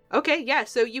 Okay, yeah,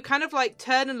 so you kind of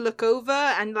turn and look over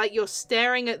and you're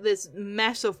staring at this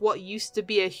mess of what used to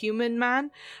be a human man.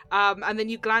 And then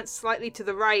you glance slightly to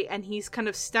the right and he's kind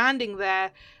of standing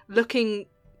there looking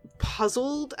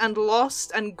puzzled and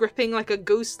lost and gripping a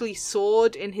ghostly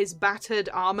sword in his battered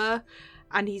armor.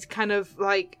 And he's kind of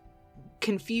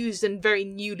confused and very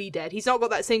newly dead. He's not got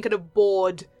that same kind of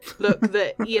bored look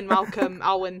that Ian Malcolm,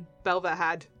 Alwyn Belver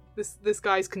had. This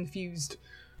guy's confused.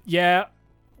 Yeah,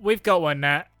 we've got one,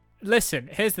 Nat. Listen,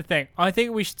 here's the thing. I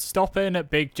think we should stop in at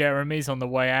Big Jeremy's on the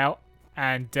way out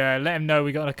and let him know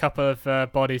we got a couple of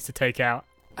bodies to take out.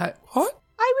 What?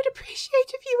 I would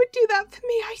appreciate if you would do that for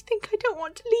me. I think I don't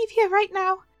want to leave here right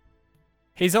now.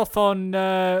 He's off on,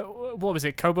 what was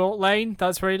it, Cobalt Lane?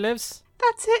 That's where he lives?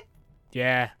 That's it.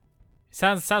 Yeah.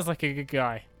 Sounds like a good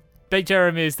guy. Big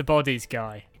Jeremy is the bodies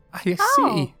guy. I see.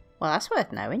 Oh, well, that's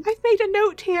worth knowing. I've made a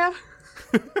note here.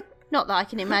 Not that I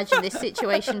can imagine this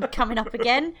situation coming up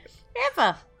again,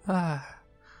 ever.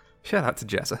 Shout out to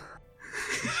Jessa.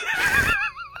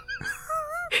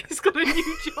 He's got a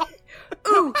new job.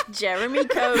 Ooh, Jeremy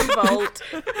Cobalt.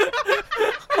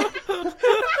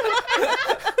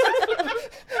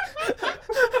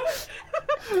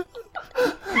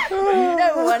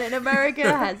 No one in America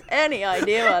has any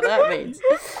idea what that means.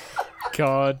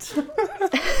 God. I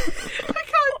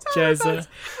can't tell if that's a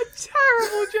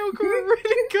terrible joke or a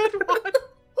really good one.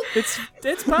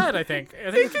 It's bad, I think.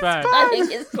 I think it's bad. I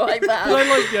think it's quite bad. I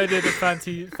like the idea that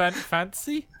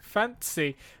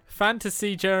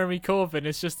fantasy Jeremy Corbyn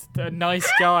is just a nice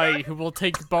guy who will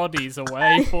take bodies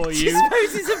away for you.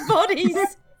 Disposes of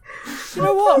bodies. You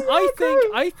know what?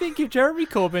 I think if Jeremy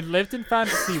Corbyn lived in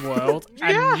fantasy world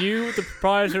and knew the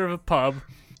proprietor of a pub,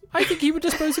 I think he would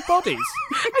dispose of bodies.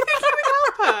 I think he would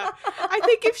help her. I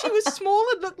think if she was small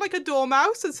and looked like a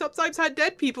dormouse and sometimes had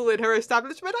dead people in her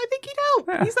establishment, I think he'd help.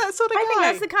 Yeah. He's that sort of guy. I think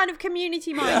that's the kind of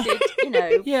community-minded,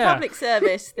 public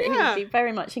service that he would be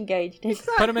very much engaged in.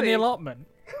 Exactly. Put him in the allotment.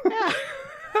 Yeah.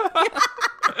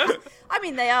 I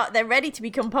mean, they're ready to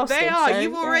be composted. They are. So,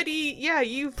 you've already,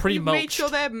 you've Pre-mulched. made sure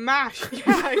they're mashed.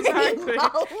 Yeah, exactly.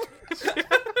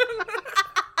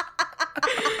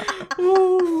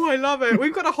 Ooh, I love it.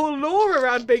 We've got a whole lore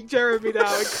around Big Jeremy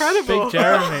now. Incredible. Big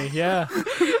Jeremy, yeah.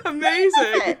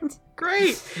 Amazing.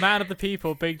 Great. Man of the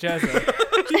people, Big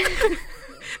Jezza.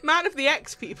 Man of the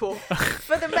ex-people.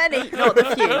 For the many, not the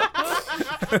few.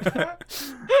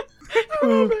 I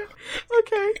love it.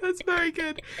 Okay, that's very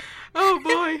good. Oh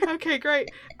boy. Okay, great.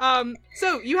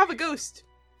 So you have a ghost,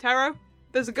 Taro.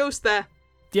 There's a ghost there.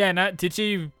 Yeah, Nat, did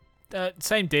you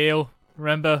Same deal.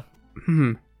 Remember?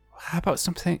 How about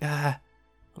something,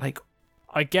 like...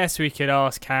 I guess we could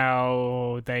ask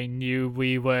how they knew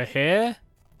we were here.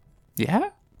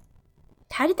 Yeah?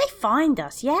 How did they find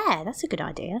us? Yeah, that's a good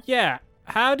idea. Yeah.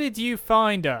 How did you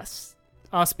find us?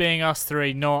 Us being us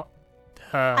three, not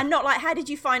her. And not like, how did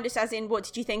you find us as in, what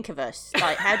did you think of us?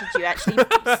 Like, how did you actually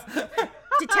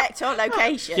detect our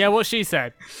location? Yeah, what she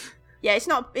said. Yeah, it's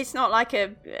not like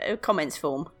a comments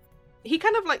form. He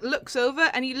kind of like looks over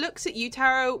and he looks at you,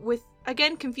 Taro, with,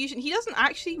 again, confusion. He doesn't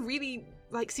actually really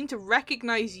seem to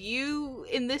recognize you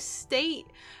in this state.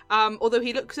 Although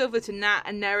he looks over to Nat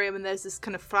and Nerium and there's this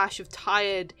kind of flash of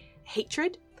tired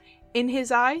hatred in his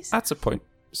eyes. That's a point.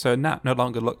 So Nat no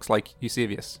longer looks like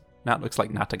Eusebius. Nat looks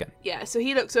like Nat again. Yeah, so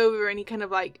he looks over and he kind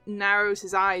of narrows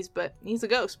his eyes, but he's a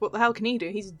ghost. What the hell can he do?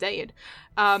 He's dead.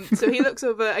 So he looks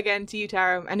over again to you,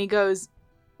 Taro, and he goes,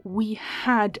 "We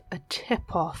had a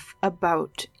tip-off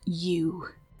about you."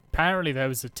 Apparently there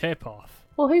was a tip-off.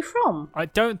 Well, who from? I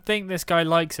don't think this guy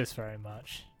likes us very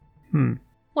much.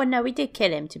 Well, no, we did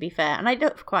kill him, to be fair, and it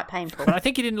looked quite painful. But I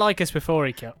think he didn't like us before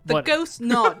he killed. The ghost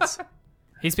nods.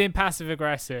 He's been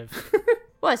passive-aggressive.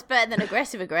 Well, it's better than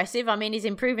aggressive. I mean, he's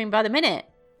improving by the minute.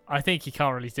 I think he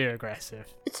can't really do aggressive.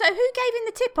 So who gave him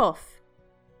the tip-off?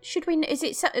 Should we...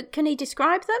 Can he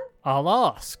describe them? I'll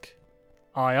ask.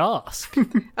 I ask.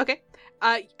 Okay.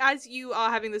 As you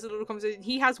are having this little conversation,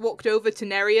 he has walked over to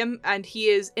Nerium and he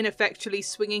is ineffectually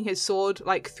swinging his sword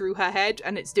through her head,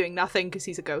 and it's doing nothing because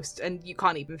he's a ghost and you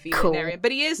can't even feel Cool. it, Nerium.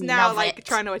 But he is now Love it.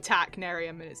 trying to attack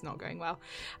Nerium and it's not going well.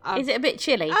 Is it a bit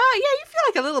chilly? Yeah, you feel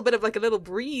like a little bit of a little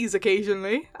breeze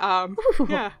occasionally.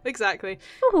 Yeah, exactly.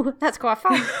 Ooh, that's quite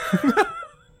fun.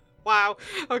 Wow.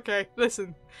 Okay,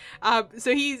 listen.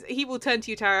 So he will turn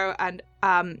to you, Taro, and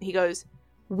he goes,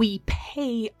 "We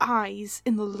pay eyes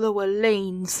in the lower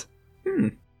lanes."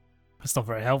 That's not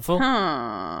very helpful.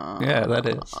 Yeah, that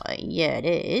is. Yeah, it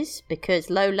is, because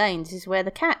low lanes is where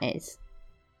the cat is.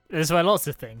 This is where lots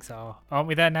of things are. Aren't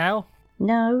we there now?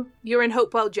 No. You're in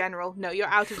Hopewell General. No, you're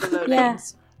out of the low Yeah.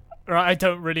 lanes. Right, I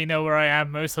don't really know where I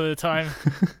am most of the time.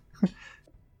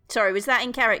 Sorry, was that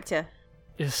in character?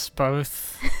 It's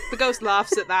both. The ghost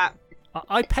laughs at that.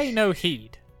 I pay no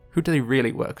heed. Who do they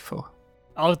really work for?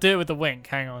 I'll do it with a wink.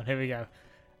 Hang on, here we go.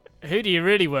 Who do you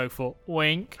really work for?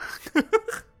 Wink.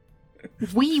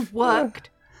 We worked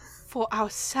for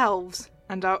ourselves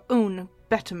and our own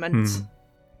betterments.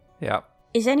 Yeah.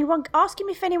 Is anyone... Ask him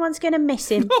if anyone's going to miss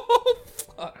him.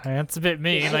 That's a bit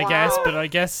mean, I guess, but I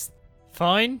guess...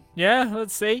 Fine. Yeah,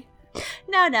 let's see.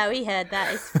 No, he heard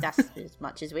that. That's as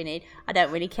much as we need. I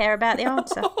don't really care about the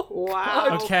answer.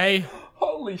 Wow. Okay,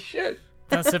 Holy shit.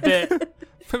 that's a bit...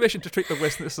 Permission to treat the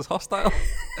witness as hostile.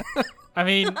 I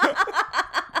mean...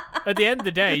 At the end of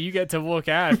the day, you get to walk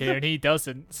out of here and he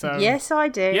doesn't, so... Yes, I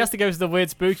do. He has to go to the weird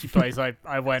spooky place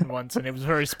I went once, and it was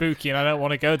very spooky, and I don't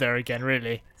want to go there again,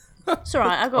 really. It's all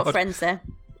right. I've got friends there.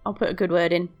 I'll put a good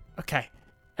word in. Okay.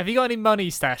 Have you got any money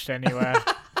stashed anywhere?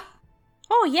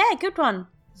 Oh, yeah, good one.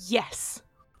 Yes.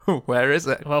 Where is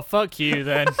it? Well, fuck you,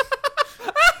 then.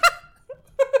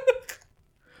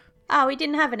 Oh, we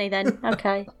didn't have any then.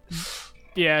 Okay.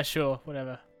 Yeah, sure,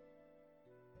 whatever.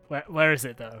 Where is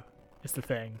it, though? Is the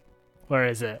thing. Where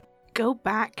is it? Go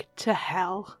back to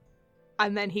hell.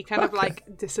 And then he kind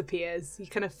of disappears. He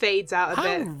kind of fades out a How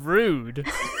bit. rude.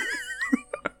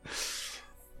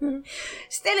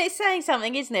 Still, it's saying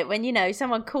something, isn't it? When,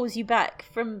 someone calls you back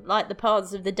from, the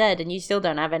paths of the dead and you still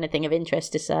don't have anything of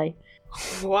interest to say.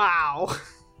 Wow.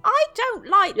 I don't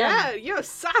like them. Yeah, you're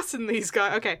assassin these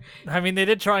guys. Okay. I mean, they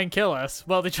did try and kill us.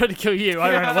 Well, they tried to kill you.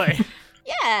 I ran away.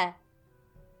 Yeah.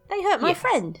 They hurt my Yes.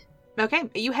 friend. Okay,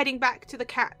 are you heading back to the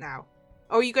cat now?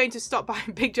 Or are you going to stop by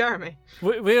Big Jeremy?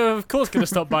 We were, of course, going to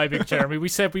stop by Big Jeremy. We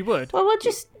said we would. Well, we'll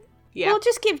just Yeah.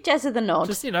 give Jezza the nod.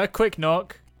 Just, a quick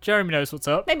knock. Jeremy knows what's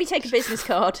up. Maybe take a business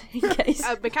card in case.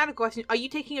 Mechanical question. Are you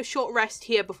taking a short rest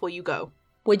here before you go?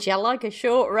 Would you like a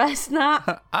short rest,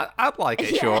 Nat? I'd like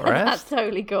a Yeah, short that's rest.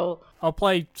 totally cool. I'll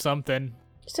play something.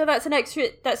 So that's an extra.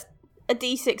 That's a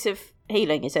D6 of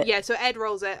healing, is it? Yeah, so Ed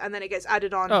rolls it and then it gets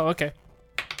added on. Oh, okay.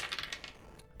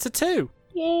 It's a 2.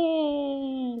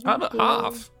 Yay! I'm at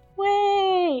half.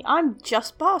 Way! I'm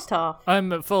just past half.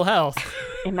 I'm at full health.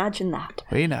 Imagine that.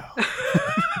 We know.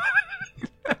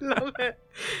 I love it.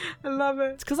 I love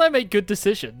it. It's because I make good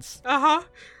decisions. Uh-huh.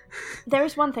 There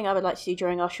is one thing I would like to do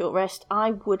during our short rest.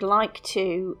 I would like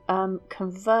to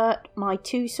convert my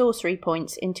 2 sorcery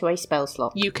points into a spell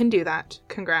slot. You can do that.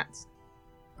 Congrats.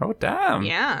 Oh, damn.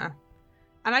 Yeah.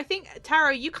 And I think,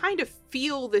 Taro, you kind of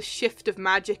feel the shift of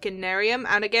magic in Nerium.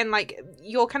 And again,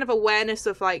 your kind of awareness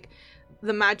of,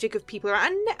 the magic of people around.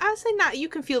 And as in that, you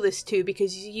can feel this too,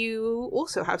 because you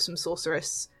also have some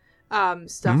sorceress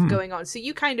stuff going on. So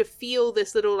you kind of feel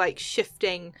this little like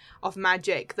shifting of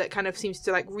magic that kind of seems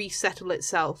to like resettle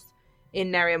itself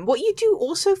in Nerium. What you do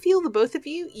also feel, the both of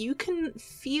you, you can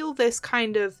feel this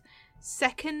kind of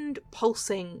second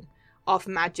pulsing of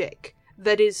magic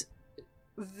that is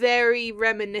very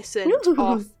reminiscent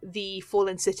of the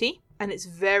Fallen City. And it's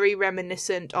very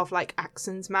reminiscent of like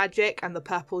Axon's magic and the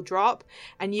purple drop.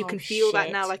 And you can feel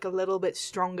that now like a little bit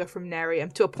stronger from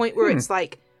Nerium to a point where it's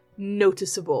like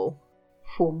noticeable.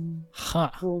 Huh.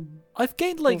 I've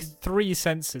gained like 3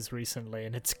 senses recently,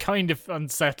 and it's kind of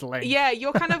unsettling. Yeah,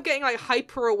 you're kind of getting like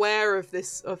hyper aware of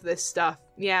this stuff.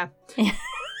 Yeah.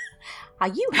 Are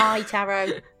you high,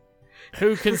 Taro?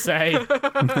 Who can say?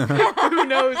 Who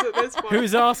knows at this point?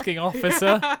 Who's asking,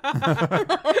 officer?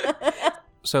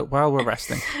 So while we're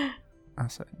resting, I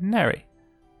said, Neri,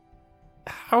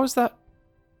 how is that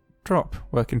drop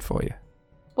working for you?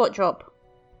 What drop?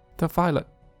 The violet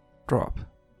drop.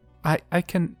 I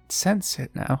can sense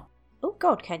it now. Oh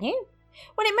God, can you?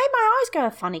 Well, it made my eyes go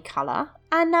a funny colour,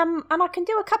 and I can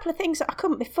do a couple of things that I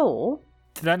couldn't before.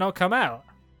 Did that not come out?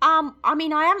 I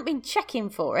mean, I haven't been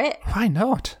checking for it. Why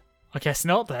not? I guess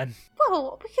not then.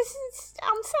 Well, because it's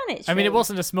unsanitary. I mean, it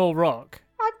wasn't a small rock.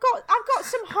 I've got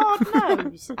some hard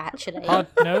nose, actually. Hard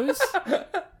nose?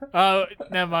 Oh,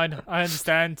 never mind. I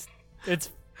understand. It's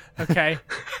okay.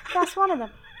 That's one of them.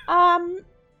 No,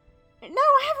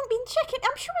 I haven't been checking.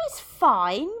 I'm sure it's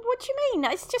fine. What do you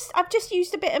mean? It's just I've just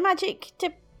used a bit of magic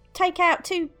to take out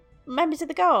 2 members of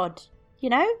the guard. You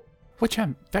know? Which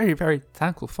I'm very, very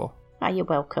thankful for. Oh, you're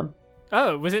welcome.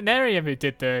 Oh, was it Nerium who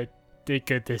did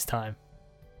good this time?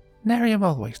 Nerium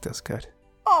always does good.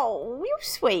 Oh, you're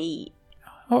sweet.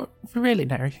 Oh, really,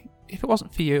 Neri? If it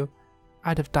wasn't for you,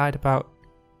 I'd have died about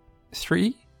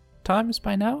 3 times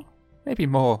by now? Maybe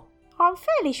more. I'm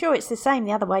fairly sure it's the same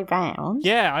the other way round.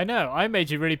 Yeah, I know. I made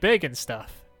you really big and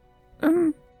stuff.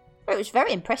 It was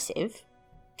very impressive.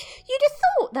 You'd have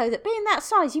thought, though, that being that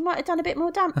size, you might have done a bit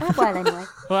more well, anyway.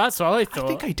 Well, that's what I thought. I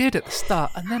think I did at the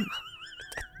start, and then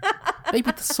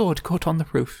maybe the sword caught on the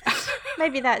roof.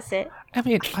 Maybe that's it. I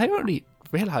mean, I only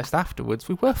realised afterwards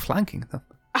we were flanking them.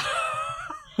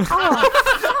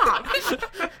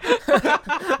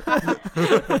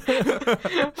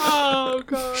 Oh,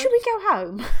 God. Should we go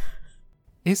home?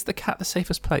 Is the cat the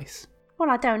safest place? Well,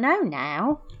 I don't know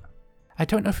now. I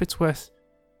don't know if it's worth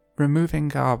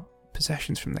removing our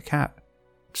possessions from the cat,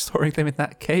 storing them in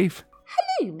that cave.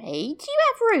 Halloumi, do you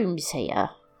have rooms here?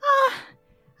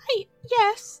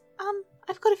 Yes.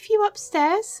 I've got a few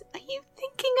upstairs. Are you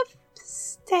thinking of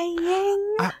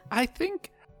staying? I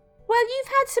think... Well, you've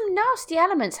had some nasty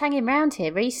elements hanging around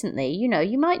here recently. You know,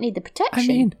 you might need the protection. I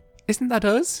mean, isn't that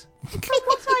us?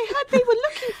 What I had, they were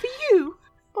looking for you.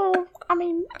 Well, I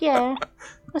mean, yeah,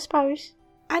 I suppose.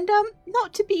 And,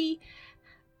 not to be,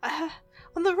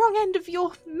 on the wrong end of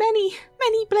your many,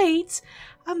 many blades,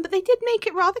 but they did make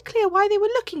it rather clear why they were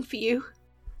looking for you.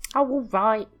 Oh, all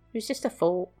right. It was just a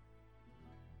thought.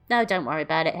 No, don't worry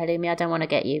about it, Halloumi. I don't want to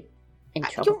get you in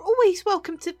trouble. You're always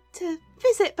welcome to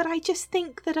visit, but I just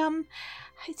think that,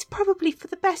 it's probably for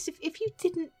the best if you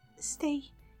didn't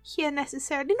stay here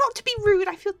necessarily. Not to be rude,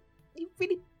 I feel you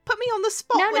really put me on the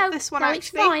spot with this one,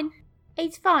 actually.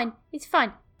 It's fine. It's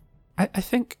fine. I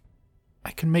think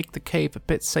I can make the cave a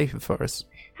bit safer for us.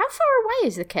 How far away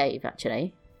is the cave,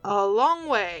 actually? A long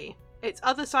way. It's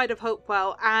other side of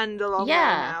Hopewell and a long way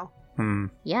now.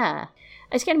 Yeah.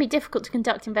 It's going to be difficult to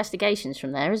conduct investigations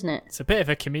from there, isn't it? It's a bit of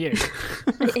a commute.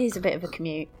 It is a bit of a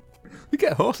commute. We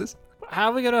get horses.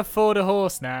 How are we going to afford a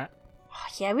horse, Nat? Oh,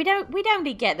 yeah, we'd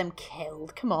only get them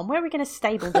killed. Come on, where are we going to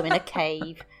stable them in a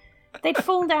cave? They'd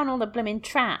fall down all the blooming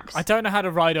traps. I don't know how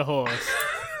to ride a horse.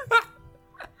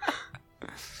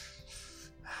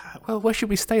 Well, where should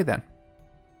we stay then?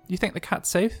 You think the cat's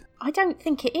safe? I don't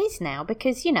think it is now,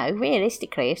 because, you know,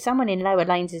 realistically, if someone in lower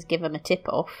lanes has given them a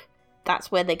tip-off,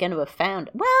 that's where they're going to have found.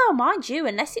 Well, mind you,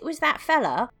 unless it was that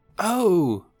fella.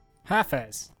 Oh!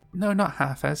 Hafez. No, not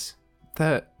Hafez.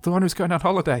 The one who's going on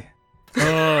holiday.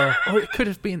 Oh. Or it could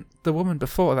have been the woman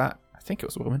before that. I think it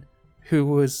was a woman. Who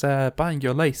was buying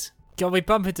your lace. God, we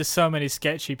bump into so many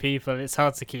sketchy people, it's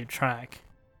hard to keep track.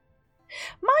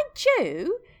 Mind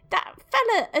you, that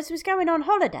fella as was going on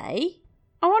holiday,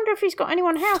 I wonder if he's got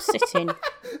anyone house sitting.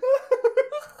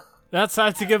 That's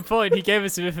a good point. He gave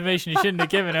us some information he shouldn't have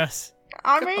given us.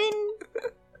 I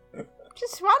mean,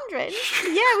 just wondering.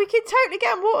 Yeah, we could totally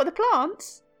go and water the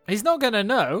plants. He's not going to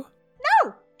know.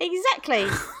 No, exactly.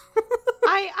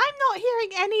 I'm not hearing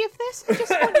any of this. I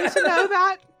just want you to know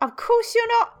that. Of course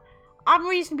you're not. I'm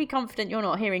reasonably confident you're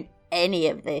not hearing any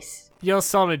of this. You're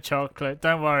solid, Chocolate.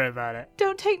 Don't worry about it.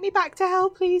 Don't take me back to hell,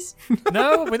 please.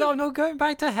 No, I'm not going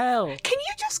back to hell. Can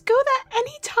you just go there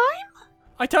any time?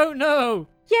 I don't know.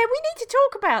 Yeah, we need to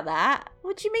talk about that.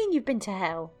 What do you mean you've been to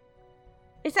hell?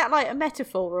 Is that like a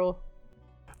metaphor or...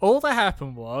 All that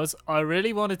happened was I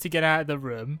really wanted to get out of the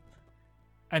room,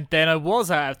 and then I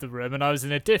was out of the room and I was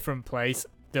in a different place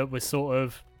that was sort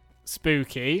of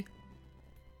spooky,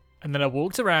 and then I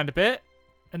walked around a bit,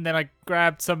 and then I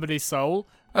grabbed somebody's soul,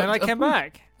 and I came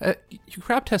back. You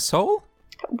grabbed her soul?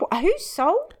 Whose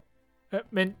soul?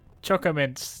 Choco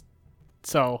Mint's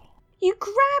soul. You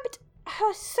grabbed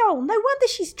her soul? No wonder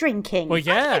she's drinking. Well,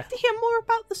 yeah. I'd like to hear more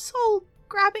about the soul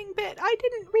grabbing bit. I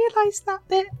didn't realise that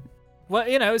bit. Well,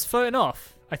 it was floating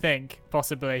off, I think,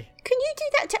 possibly. Can you do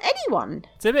that to anyone?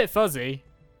 It's a bit fuzzy.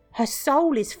 Her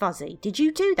soul is fuzzy. Did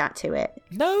you do that to it?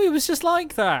 No, it was just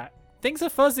like that. Things are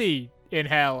fuzzy in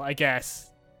hell, I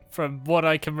guess. From what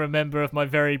I can remember of my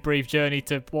very brief journey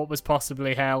to what was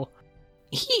possibly hell.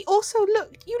 You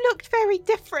looked very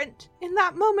different in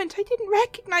that moment. I didn't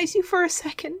recognise you for a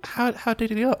second. How did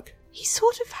he look? He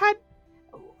sort of had...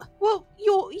 Well,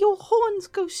 your horns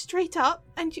go straight up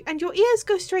and your ears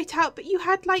go straight out, but you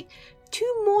had like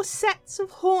 2 more sets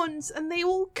of horns and they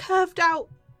all curved out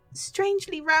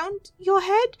strangely round your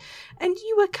head, and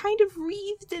you were kind of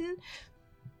wreathed in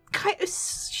kind of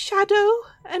shadow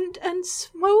and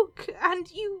smoke, and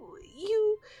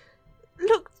you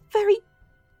looked very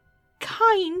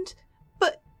kind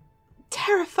but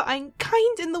terrifying.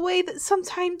 Kind in the way that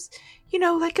sometimes,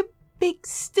 like a big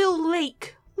still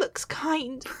lake looks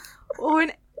kind, or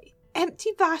an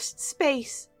empty vast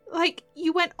space. Like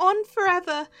you went on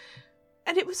forever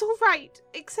and it was all right,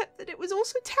 except that it was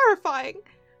also terrifying.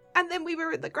 And then we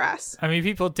were in the grass. I mean,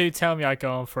 people do tell me I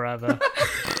go on forever.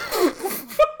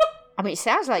 I mean, it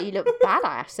sounds like you look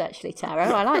badass, actually, Taro.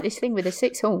 I like this thing with the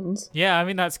 6 horns. Yeah, I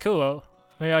mean, that's cool.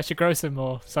 Maybe I should grow some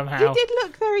more somehow. You did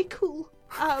look very cool,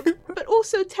 but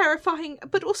also terrifying,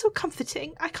 but also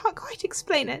comforting. I can't quite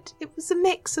explain it. It was a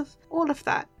mix of all of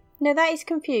that. No, that is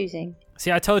confusing.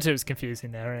 See, I told you it was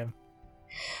confusing there, Ian.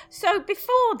 So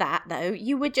before that, though,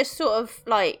 you were just sort of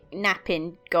like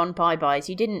napping, gone bye-byes.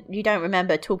 You don't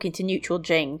remember talking to Neutral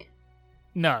Jing?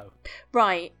 No.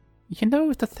 Right. You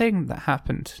know the thing that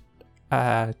happened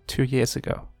 2 years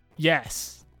ago?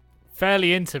 Yes.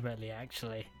 Fairly intimately,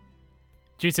 actually.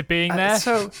 Due to being there,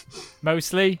 so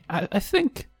mostly. I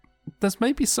think there's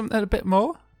maybe something a bit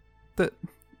more that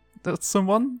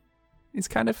someone is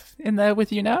kind of in there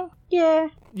with you now. Yeah.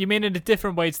 You mean in a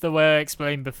different way to the way I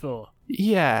explained before?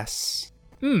 Yes.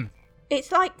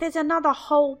 It's like there's another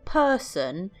whole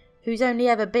person who's only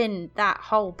ever been that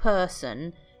whole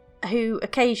person, who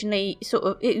occasionally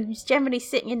who's generally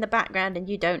sitting in the background and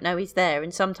you don't know he's there,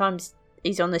 and sometimes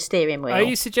he's on the steering wheel. Are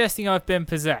you suggesting I've been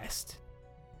possessed?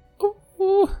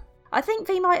 Ooh. I think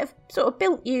V might have sort of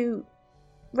built you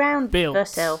round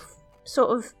herself,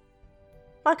 sort of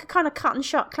like a kind of cut and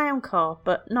shut clown car,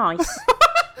 but nice.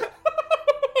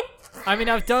 I mean,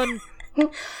 I've done...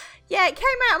 Yeah, it came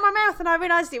out of my mouth and I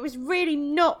realised it was really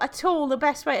not at all the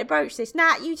best way to broach this.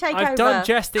 Nat, you take over. I've done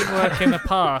jesting work in the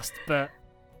past, but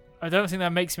I don't think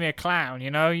that makes me a clown, you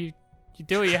know? You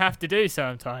do what you have to do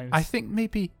sometimes. I think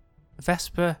maybe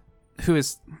Vesper, who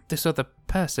is this other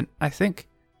person, I think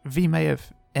V may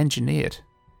have engineered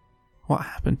what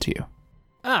happened to you.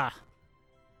 Ah.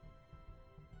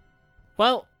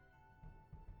 Well,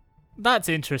 that's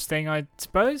interesting, I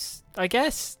suppose. I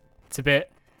guess. It's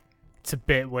a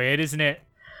bit weird, isn't it?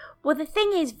 Well, the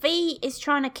thing is, V is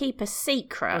trying to keep a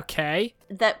secret. Okay.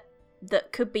 That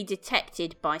could be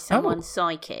detected by someone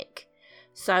psychic.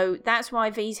 So that's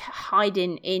why V's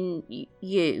hiding in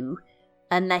you,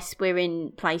 unless we're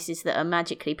in places that are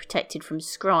magically protected from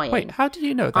scrying. Wait, how do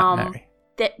you know that, Mary?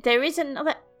 There is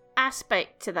another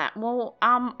aspect to that. Well,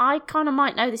 I kind of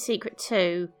might know the secret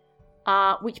too,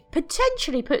 which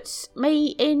potentially puts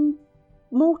me in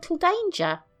mortal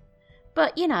danger.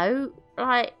 But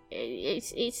like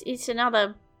it's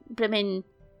another blooming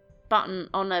button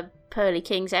on a Pearly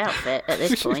King's outfit at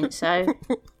this point. So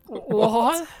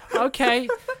what? Okay.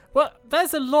 Well,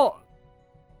 there's a lot.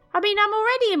 I mean, I'm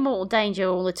already in mortal danger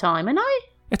all the time, and I.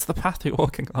 It's the path you're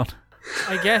walking on.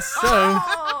 I guess so.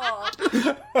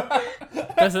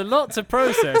 There's a lot to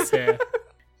process here.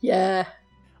 Yeah.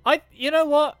 You know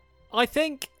what? I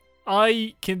think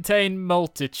I contain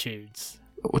multitudes.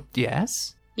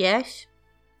 Yes. Yes.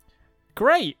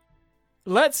 Great.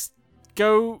 Let's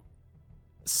go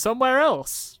somewhere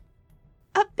else.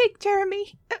 Big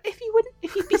Jeremy, if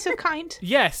you'd be so kind.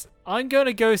 Yes, I'm going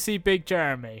to go see Big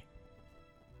Jeremy.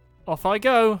 Off I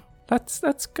go.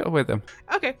 Let's go with him.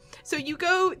 Okay, so you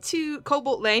go to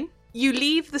Cobalt Lane, You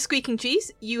leave the Squeaking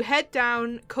Cheese, you head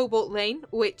down Cobalt Lane,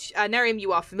 which, Nerium,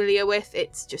 you are familiar with.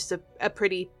 It's just a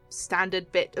pretty standard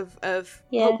bit of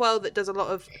Hopewell that does a lot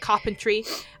of carpentry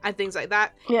and things like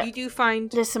that. Yeah. You do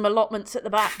find... There's some allotments at the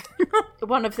back.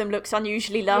 One of them looks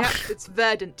unusually large. Yeah, it's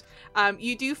verdant.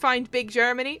 You do find Big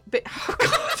Germany. Oh,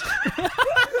 God.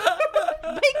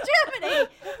 Big Germany!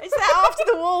 Is that after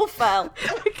the wall fell?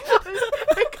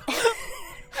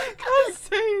 I can't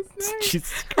say his name.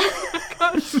 Jesus.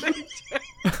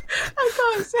 I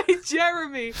can't say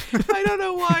Jeremy. I don't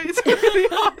know why. It's a really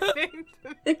hard name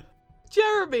to me.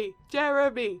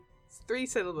 Jeremy. It's 3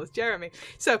 syllables. Jeremy.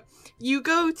 So you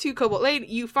go to Cobalt Lane.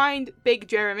 You find Big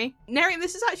Jeremy. Nerium,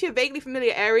 this is actually a vaguely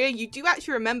familiar area. You do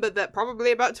actually remember that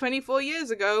probably about 24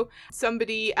 years ago,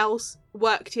 somebody else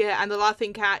worked here, and the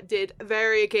Laughing Cat did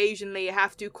very occasionally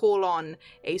have to call on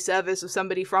a service of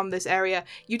somebody from this area.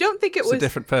 You don't think it was a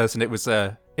different person? It was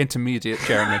intermediate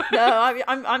Jeremy. No,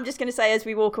 I'm just going to say, as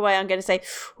we walk away, I'm going to say,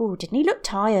 "Oh, didn't he look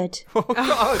tired?" Oh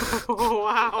God! Oh,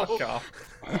 wow! Oh, God.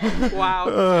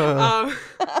 Wow!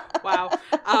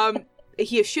 Wow!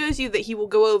 He assures you that he will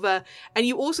go over, and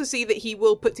you also see that he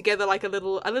will put together like a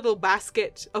little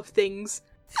basket of things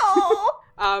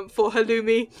for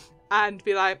Halloumi. And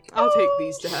be like, I'll take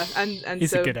these to her. And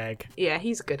he's so, a good egg. Yeah,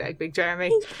 he's a good egg, Big Jeremy.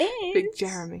 He is. Big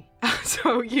Jeremy.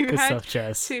 So you Good head stuff,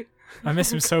 Jez. to... I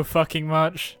miss him so fucking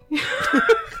much.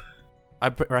 I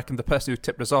reckon the person who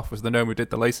tipped us off was the gnome who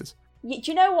did the laces. Do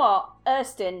you know what?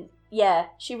 Erskine, yeah,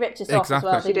 she ripped us off as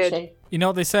well, Exactly. didn't She she? You know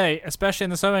what they say, especially in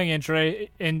the sewing industry,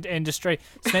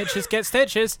 snitches get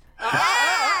stitches.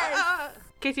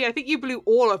 Katie, I think you blew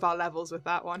all of our levels with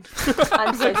that one.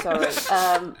 I'm so sorry.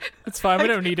 It's fine, we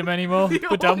don't need them anymore.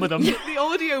 We're done with them. The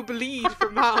audio bleed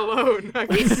from that alone. I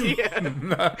can see it.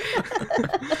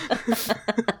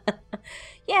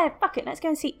 Yeah, fuck it, let's go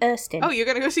and see Erskine. Oh, you're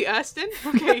going to go see Erskine?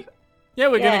 Okay. Yeah,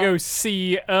 we're Yeah. gonna go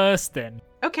see Erskine.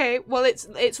 Okay, well,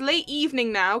 it's late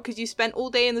evening now because you spent all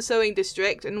day in the sewing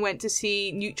district and went to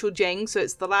see Neutral Jing, so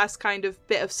it's the last kind of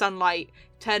bit of sunlight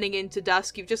turning into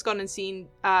dusk. You've just gone and seen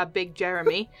Big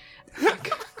Jeremy.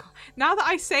 Now that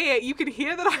I say it, you can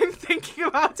hear that I'm thinking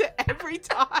about it every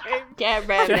time.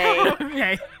 Jeremy. Okay.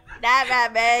 Jeremy.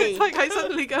 It's like I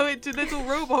suddenly go into little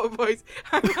robot voice.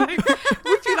 I'm like,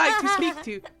 would you like to speak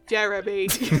to Jeremy?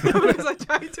 Because I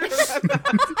try to remember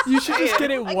how to You should say just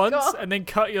get it my once God. and then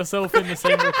cut yourself in the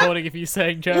same recording if you're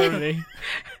saying Jeremy.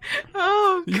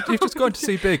 Oh, You've just gone to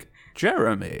see Big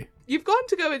Jeremy. you've gone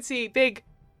to go and see Big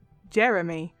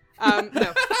Jeremy. No.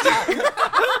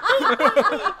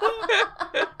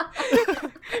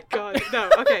 God, no.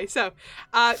 Okay, so,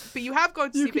 but you have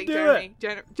gone to You see can Big do Jeremy.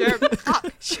 Jeremy.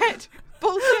 Fuck, shit,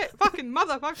 bullshit, fucking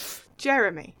motherfucker.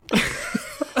 Jeremy.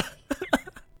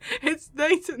 It's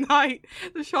late at night.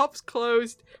 The shop's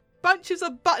closed. Bunches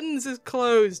of buttons is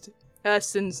closed.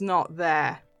 Erskine's not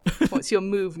there. What's your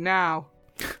move now?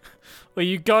 Well,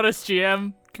 you got us,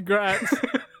 GM. Congrats.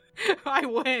 I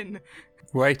win.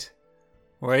 Wait.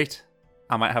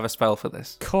 I might have a spell for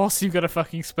this. Of course, you got a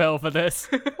fucking spell for this.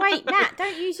 Wait, Nat,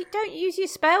 don't use your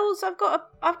spells. I've got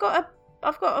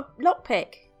a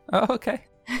lockpick. Oh, okay.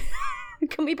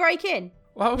 Can we break in?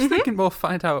 Well, I was thinking we'll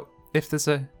find out if there's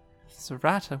a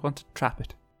rat. I want to trap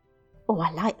it. Oh,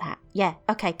 I like that. Yeah.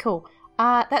 Okay. Cool.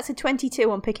 That's a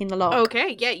 22 on picking the lock.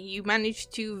 Okay, yeah, you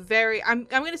managed to I'm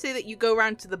going to say that you go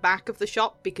around to the back of the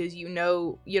shop because you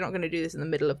know you're not going to do this in the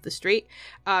middle of the street.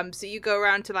 So you go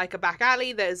around to like a back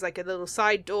alley. There's like a little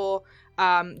side door.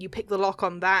 You pick the lock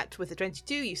on that with a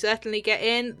 22. You certainly get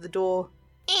in. The door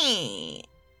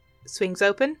swings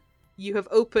open. You have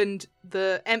opened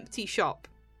the empty shop.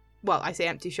 Well, I say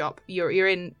empty shop. You're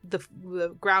in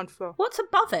the ground floor. What's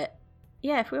above it?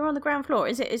 Yeah, if we were on the ground floor,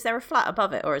 is there a flat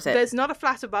above it, or is it? There's not a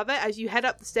flat above it. As you head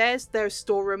up the stairs, there's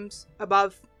storerooms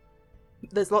above.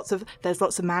 There's lots of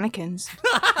mannequins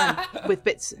with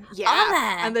bits. Yeah, Are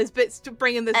there? and there's bits to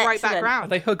bring in this right back Excellent. Are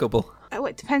round. they huggable? Oh,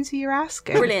 it depends who you're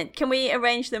asking. Brilliant. Can we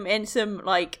arrange them in some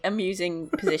like amusing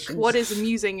positions? What is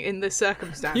amusing in this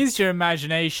circumstance? Use your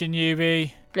imagination,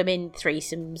 Yubi. blooming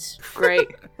threesomes?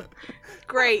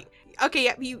 Great. Okay,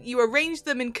 yeah, you arrange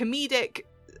them in comedic,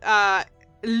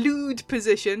 lewd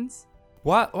positions.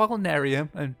 While Nerium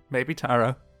and maybe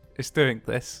Taro is doing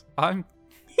this, I'm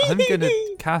gonna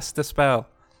cast a spell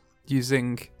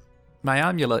using my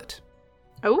amulet,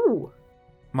 Oh.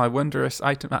 my wondrous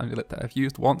item amulet that I've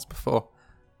used once before,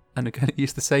 and I'm gonna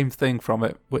use the same thing from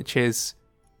it, which is,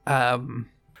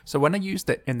 so when I used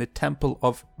it in the Temple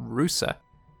of Rusa,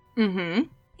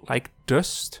 like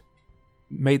dust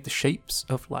made the shapes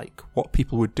of like what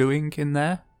people were doing in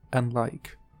there and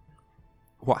like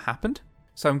what happened.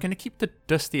 So I'm going to keep the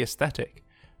dusty aesthetic,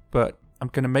 but I'm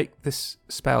going to make this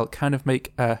spell kind of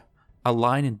make a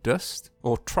line in dust,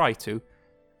 or try to,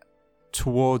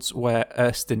 towards where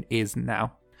Erston is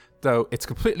now. Though it's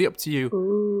completely up to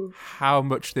you how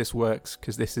much this works,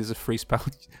 because this is a free spell,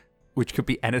 which could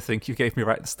be anything you gave me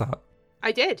right at the start.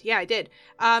 I did.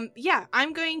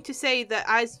 I'm going to say that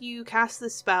as you cast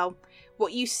this spell,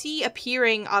 what you see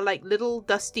appearing are like little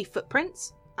dusty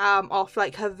footprints off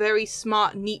like her very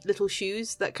smart, neat little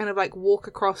shoes that kind of like walk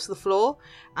across the floor,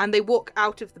 and they walk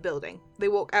out of the building. They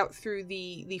walk out through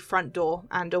the front door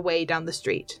and away down the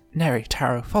street. Neri,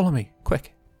 Taro, follow me,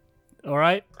 quick. All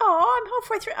right. Oh, I'm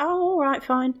halfway through. Oh, all right,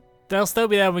 fine. They'll still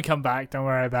be there when we come back. Don't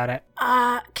worry about it.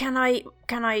 Can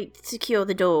I secure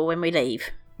the door when we leave?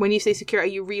 When you say secure, are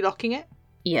you relocking it?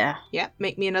 Yeah. Yeah,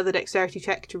 make me another dexterity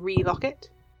check to relock it.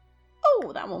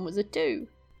 Oh, that one was a 2.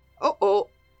 Uh-oh.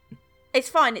 It's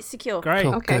fine, it's secure. Great.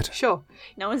 Cool, Okay, good. sure.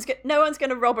 No one's going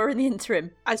to rob her in the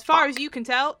interim. As far as you can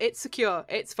tell, it's secure.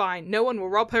 It's fine. No one will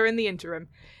rob her in the interim.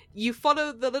 You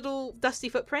follow the little dusty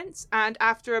footprints, and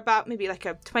after about maybe like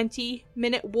a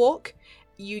 20-minute walk,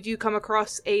 you do come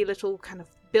across a little kind of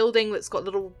building that's got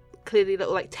clearly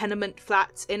little like tenement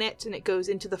flats in it, and it goes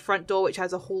into the front door, which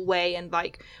has a hallway, and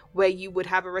like where you would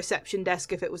have a reception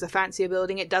desk if it was a fancier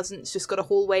building, it doesn't. It's just got a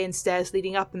hallway and stairs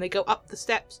leading up, and they go up the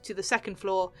steps to the second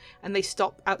floor, and they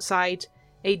stop outside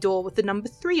a door with the number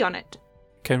 3 on it.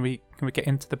 Can we get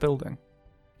into the building?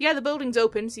 Yeah, the building's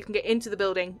open, so you can get into the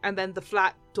building, and then the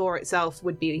flat door itself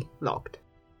would be locked.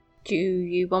 Do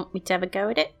you want me to have a go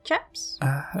at it, chaps?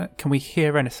 Can we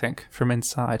hear anything from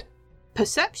inside?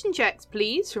 Perception checks,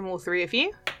 please, from all 3 of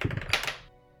you.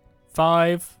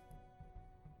 5.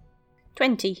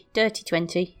 20. Dirty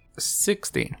 20.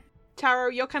 16. Taro,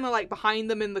 you're kind of like behind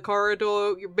them in the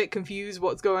corridor. You're a bit confused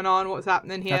what's going on, what's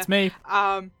happening here. That's me.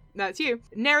 That's you.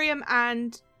 Nerium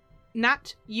and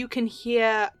Nat, you can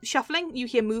hear shuffling. You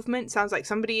hear movement. Sounds like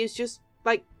somebody is just,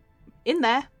 like, in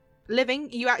there,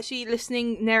 living. You actually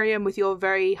listening, Nerium, with your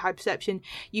very high perception,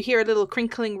 you hear a little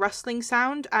crinkling, rustling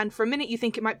sound, and for a minute you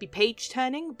think it might be page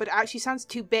turning, but it actually sounds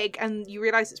too big, and you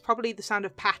realize it's probably the sound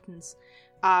of patterns.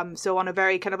 So on a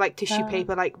very kind of like tissue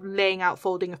paper, like laying out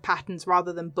folding of patterns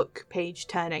rather than book page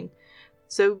turning.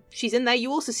 So she's in there.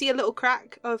 You also see a little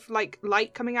crack of like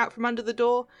light coming out from under the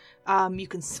door. You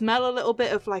can smell a little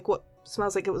bit of like what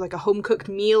smells like it was like a home cooked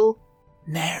meal.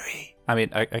 Neri. I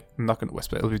mean, I'm not going to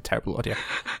whisper. It'll be terrible audio.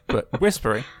 But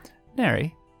whispering,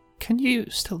 Neri, can you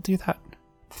still do that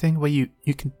thing where you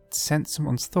can sense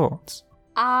someone's thoughts?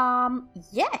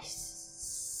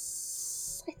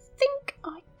 Yes. I think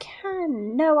I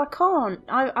can. No, I can't.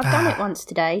 I've done it once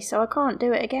today, so I can't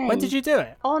do it again. When did you do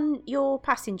it? On your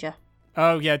passenger.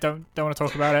 Oh, yeah, don't want to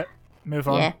talk about it. Move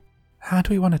on. Yeah. How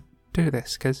do we want to do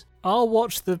this? Because I'll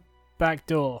watch the back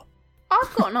door.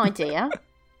 I've got an idea.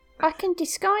 I can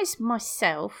disguise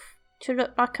myself to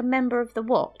look like a member of the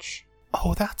watch.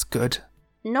 Oh, that's good.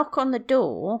 Knock on the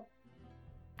door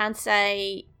and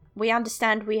say, we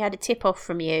understand we had a tip-off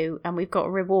from you and we've got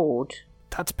a reward.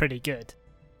 That's pretty good.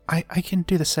 I can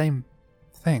do the same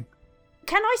thing.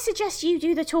 Can I suggest you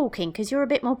do the talking, because you're a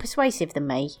bit more persuasive than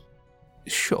me?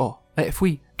 Sure. Do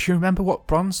you remember what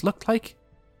bronze looked like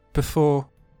before?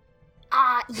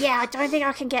 Yeah, I don't think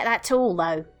I can get that tall,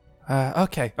 though.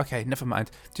 Okay, never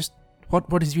mind. Just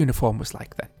what his uniform was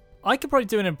like then. I could probably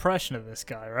do an impression of this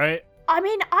guy, right? I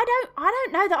mean, I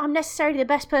don't know that I'm necessarily the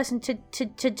best person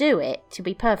to do it, to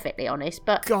be perfectly honest,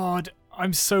 but... God,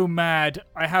 I'm so mad.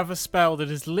 I have a spell that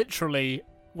is literally,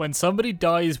 when somebody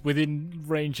dies within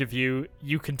range of you,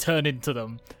 you can turn into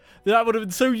them. That would have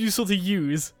been so useful to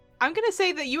use. I'm going to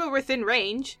say that you are within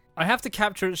range. I have to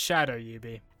capture its shadow,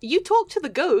 Yubi. You talk to the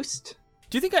ghost.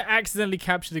 Do you think I accidentally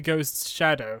captured the ghost's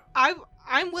shadow?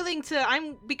 I'm willing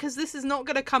to, because this is not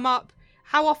going to come up.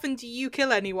 How often do you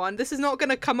kill anyone? This is not going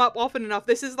to come up often enough.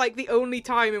 This is like the only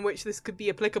time in which this could be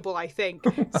applicable, I think.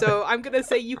 So I'm going to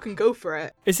say you can go for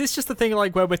it. Is this just the thing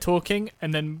like where we're talking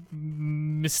and then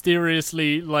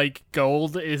mysteriously like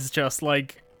gold is just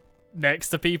like next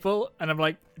to people and I'm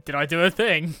like, did I do a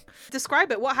thing?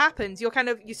 Describe it. What happens?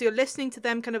 You're listening to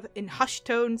them kind of in hushed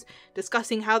tones,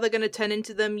 discussing how they're going to turn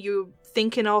into them. You're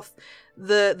thinking of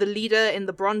the leader in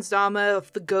the bronzed armor,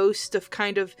 of the ghost, of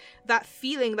kind of that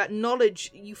feeling, that knowledge.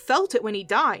 You felt it when he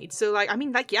died. So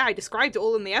I described it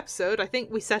all in the episode. I think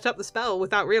we set up the spell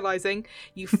without realizing.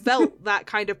 You felt that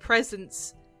kind of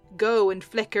presence go and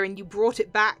flicker, and you brought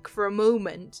it back for a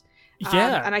moment.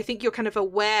 Yeah. And I think you're kind of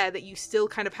aware that you still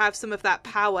kind of have some of that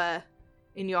power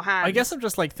in your hand. I guess I'm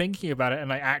just like thinking about it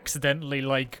and I accidentally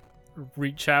like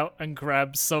reach out and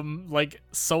grab some like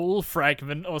soul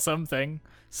fragment or something.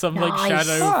 Some like Nice.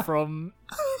 shadow from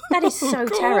That is so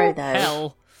Taro, though.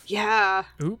 hell. Yeah.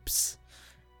 Oops.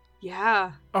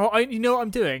 Yeah. Oh, you know what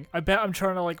I'm doing? I bet I'm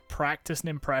trying to like practice an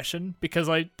impression because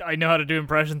I know how to do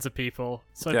impressions of people.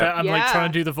 So I bet I'm like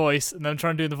trying to do the voice, and then I'm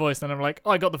trying to do the voice, and then I'm like,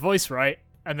 oh, I got the voice right,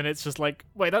 and then it's just like,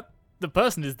 wait, the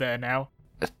person is there now.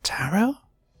 Taro?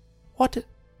 What?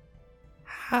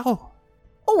 How?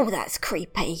 Oh, that's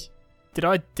creepy. Did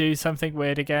I do something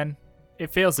weird again?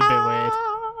 It feels a bit weird.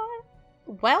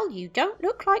 Well, you don't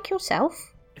look like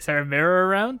yourself. Is there a mirror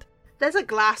around? There's a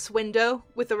glass window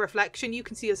with a reflection. You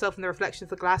can see yourself in the reflection of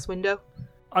the glass window.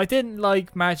 I didn't,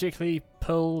 like, magically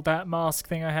pull that mask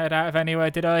thing I had out of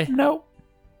anywhere, did I? No.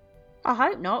 I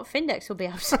hope not. Findex will be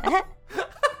upset.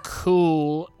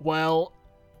 Cool. Well,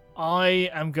 I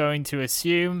am going to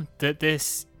assume that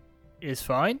this is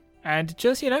fine. And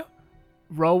just,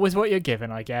 roll with what you're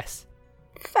given, I guess.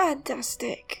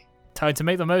 Fantastic. Time to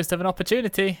make the most of an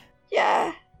opportunity.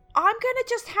 Yeah. I'm going to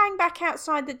just hang back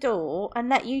outside the door and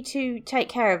let you two take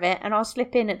care of it, and I'll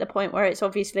slip in at the point where it's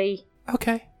obviously...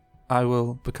 Okay. I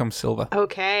will become Silver.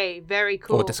 Okay, very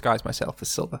cool. Or disguise myself as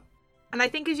Silver. And I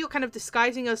think as you're kind of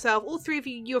disguising yourself, all three of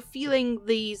you, you're feeling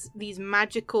these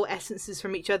magical essences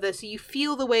from each other. So you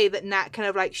feel the way that Nat kind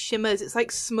of like shimmers. It's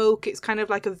like smoke. It's kind of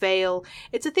like a veil.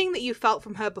 It's a thing that you felt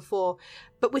from her before.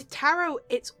 But with Taro,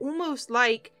 it's almost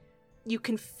like you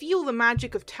can feel the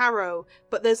magic of Taro,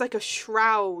 but there's like a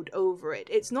shroud over it.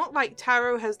 It's not like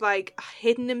Taro has like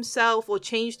hidden himself or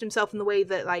changed himself in the way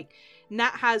that like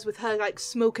Nat has with her like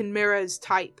smoke and mirrors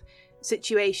type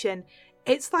situation.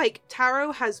 It's like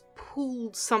Taro has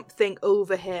pulled something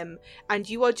over him, and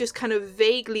you are just kind of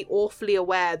vaguely, awfully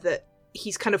aware that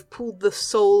he's kind of pulled the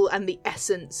soul and the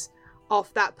essence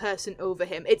of that person over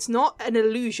him. It's not an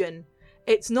illusion.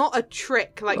 It's not a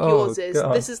trick like yours is.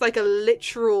 God. This is like a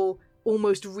literal,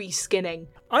 almost reskinning.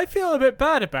 I feel a bit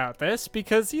bad about this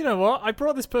because, you know what? I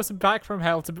brought this person back from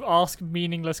hell to ask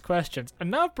meaningless questions, and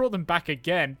now I've brought them back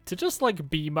again to just, like,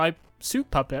 be my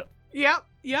suit puppet. Yep.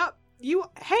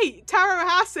 Hey, Taro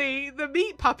Hassi, the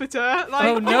meat puppeter. Like,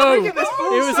 oh no, look at this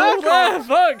full it was circle. all there,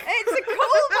 fuck! It's a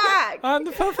callback! I'm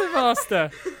the puppet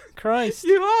master. Christ.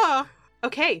 You are.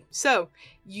 Okay, so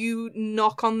you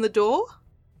knock on the door.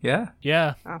 Yeah.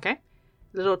 Yeah. Okay.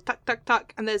 Little tuck, tuck,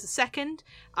 tuck, and there's a second,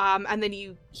 and then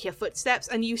you hear footsteps,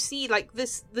 and you see, like,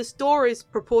 this door is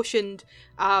proportioned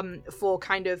for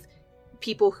kind of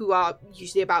people who are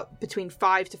usually about between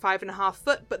 5 to 5.5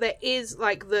 foot, but there is,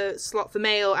 like, the slot for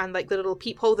mail and, like, the little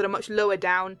peephole that are much lower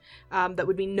down, that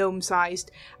would be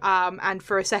gnome-sized, and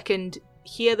for a second,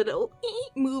 hear the little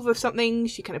move of something,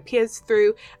 she kind of peers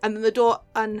through, and then the door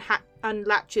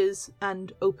unlatches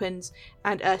and opens,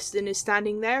 and Ersten is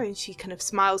standing there, and she kind of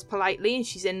smiles politely, and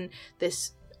she's in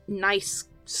this nice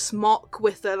smock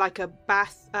with a robe, like a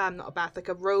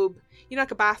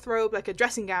bathrobe, like a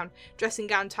dressing gown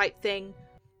type thing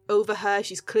over her.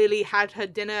 She's clearly had her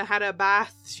dinner, had her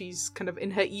bath, she's kind of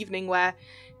in her evening wear,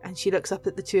 and she looks up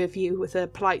at the two of you with a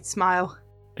polite smile.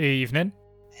 Evening.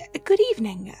 Good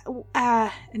evening.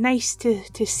 Nice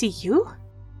to see you.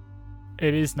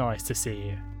 It is nice to see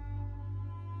you.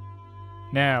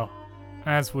 Now,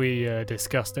 as we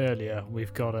discussed earlier,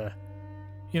 we've got a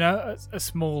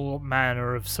small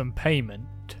manner of some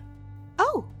payment.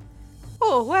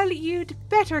 Oh, well, you'd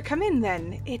better come in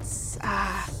then. It's,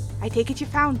 I take it you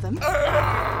found them.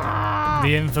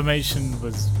 The information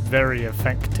was very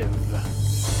effective.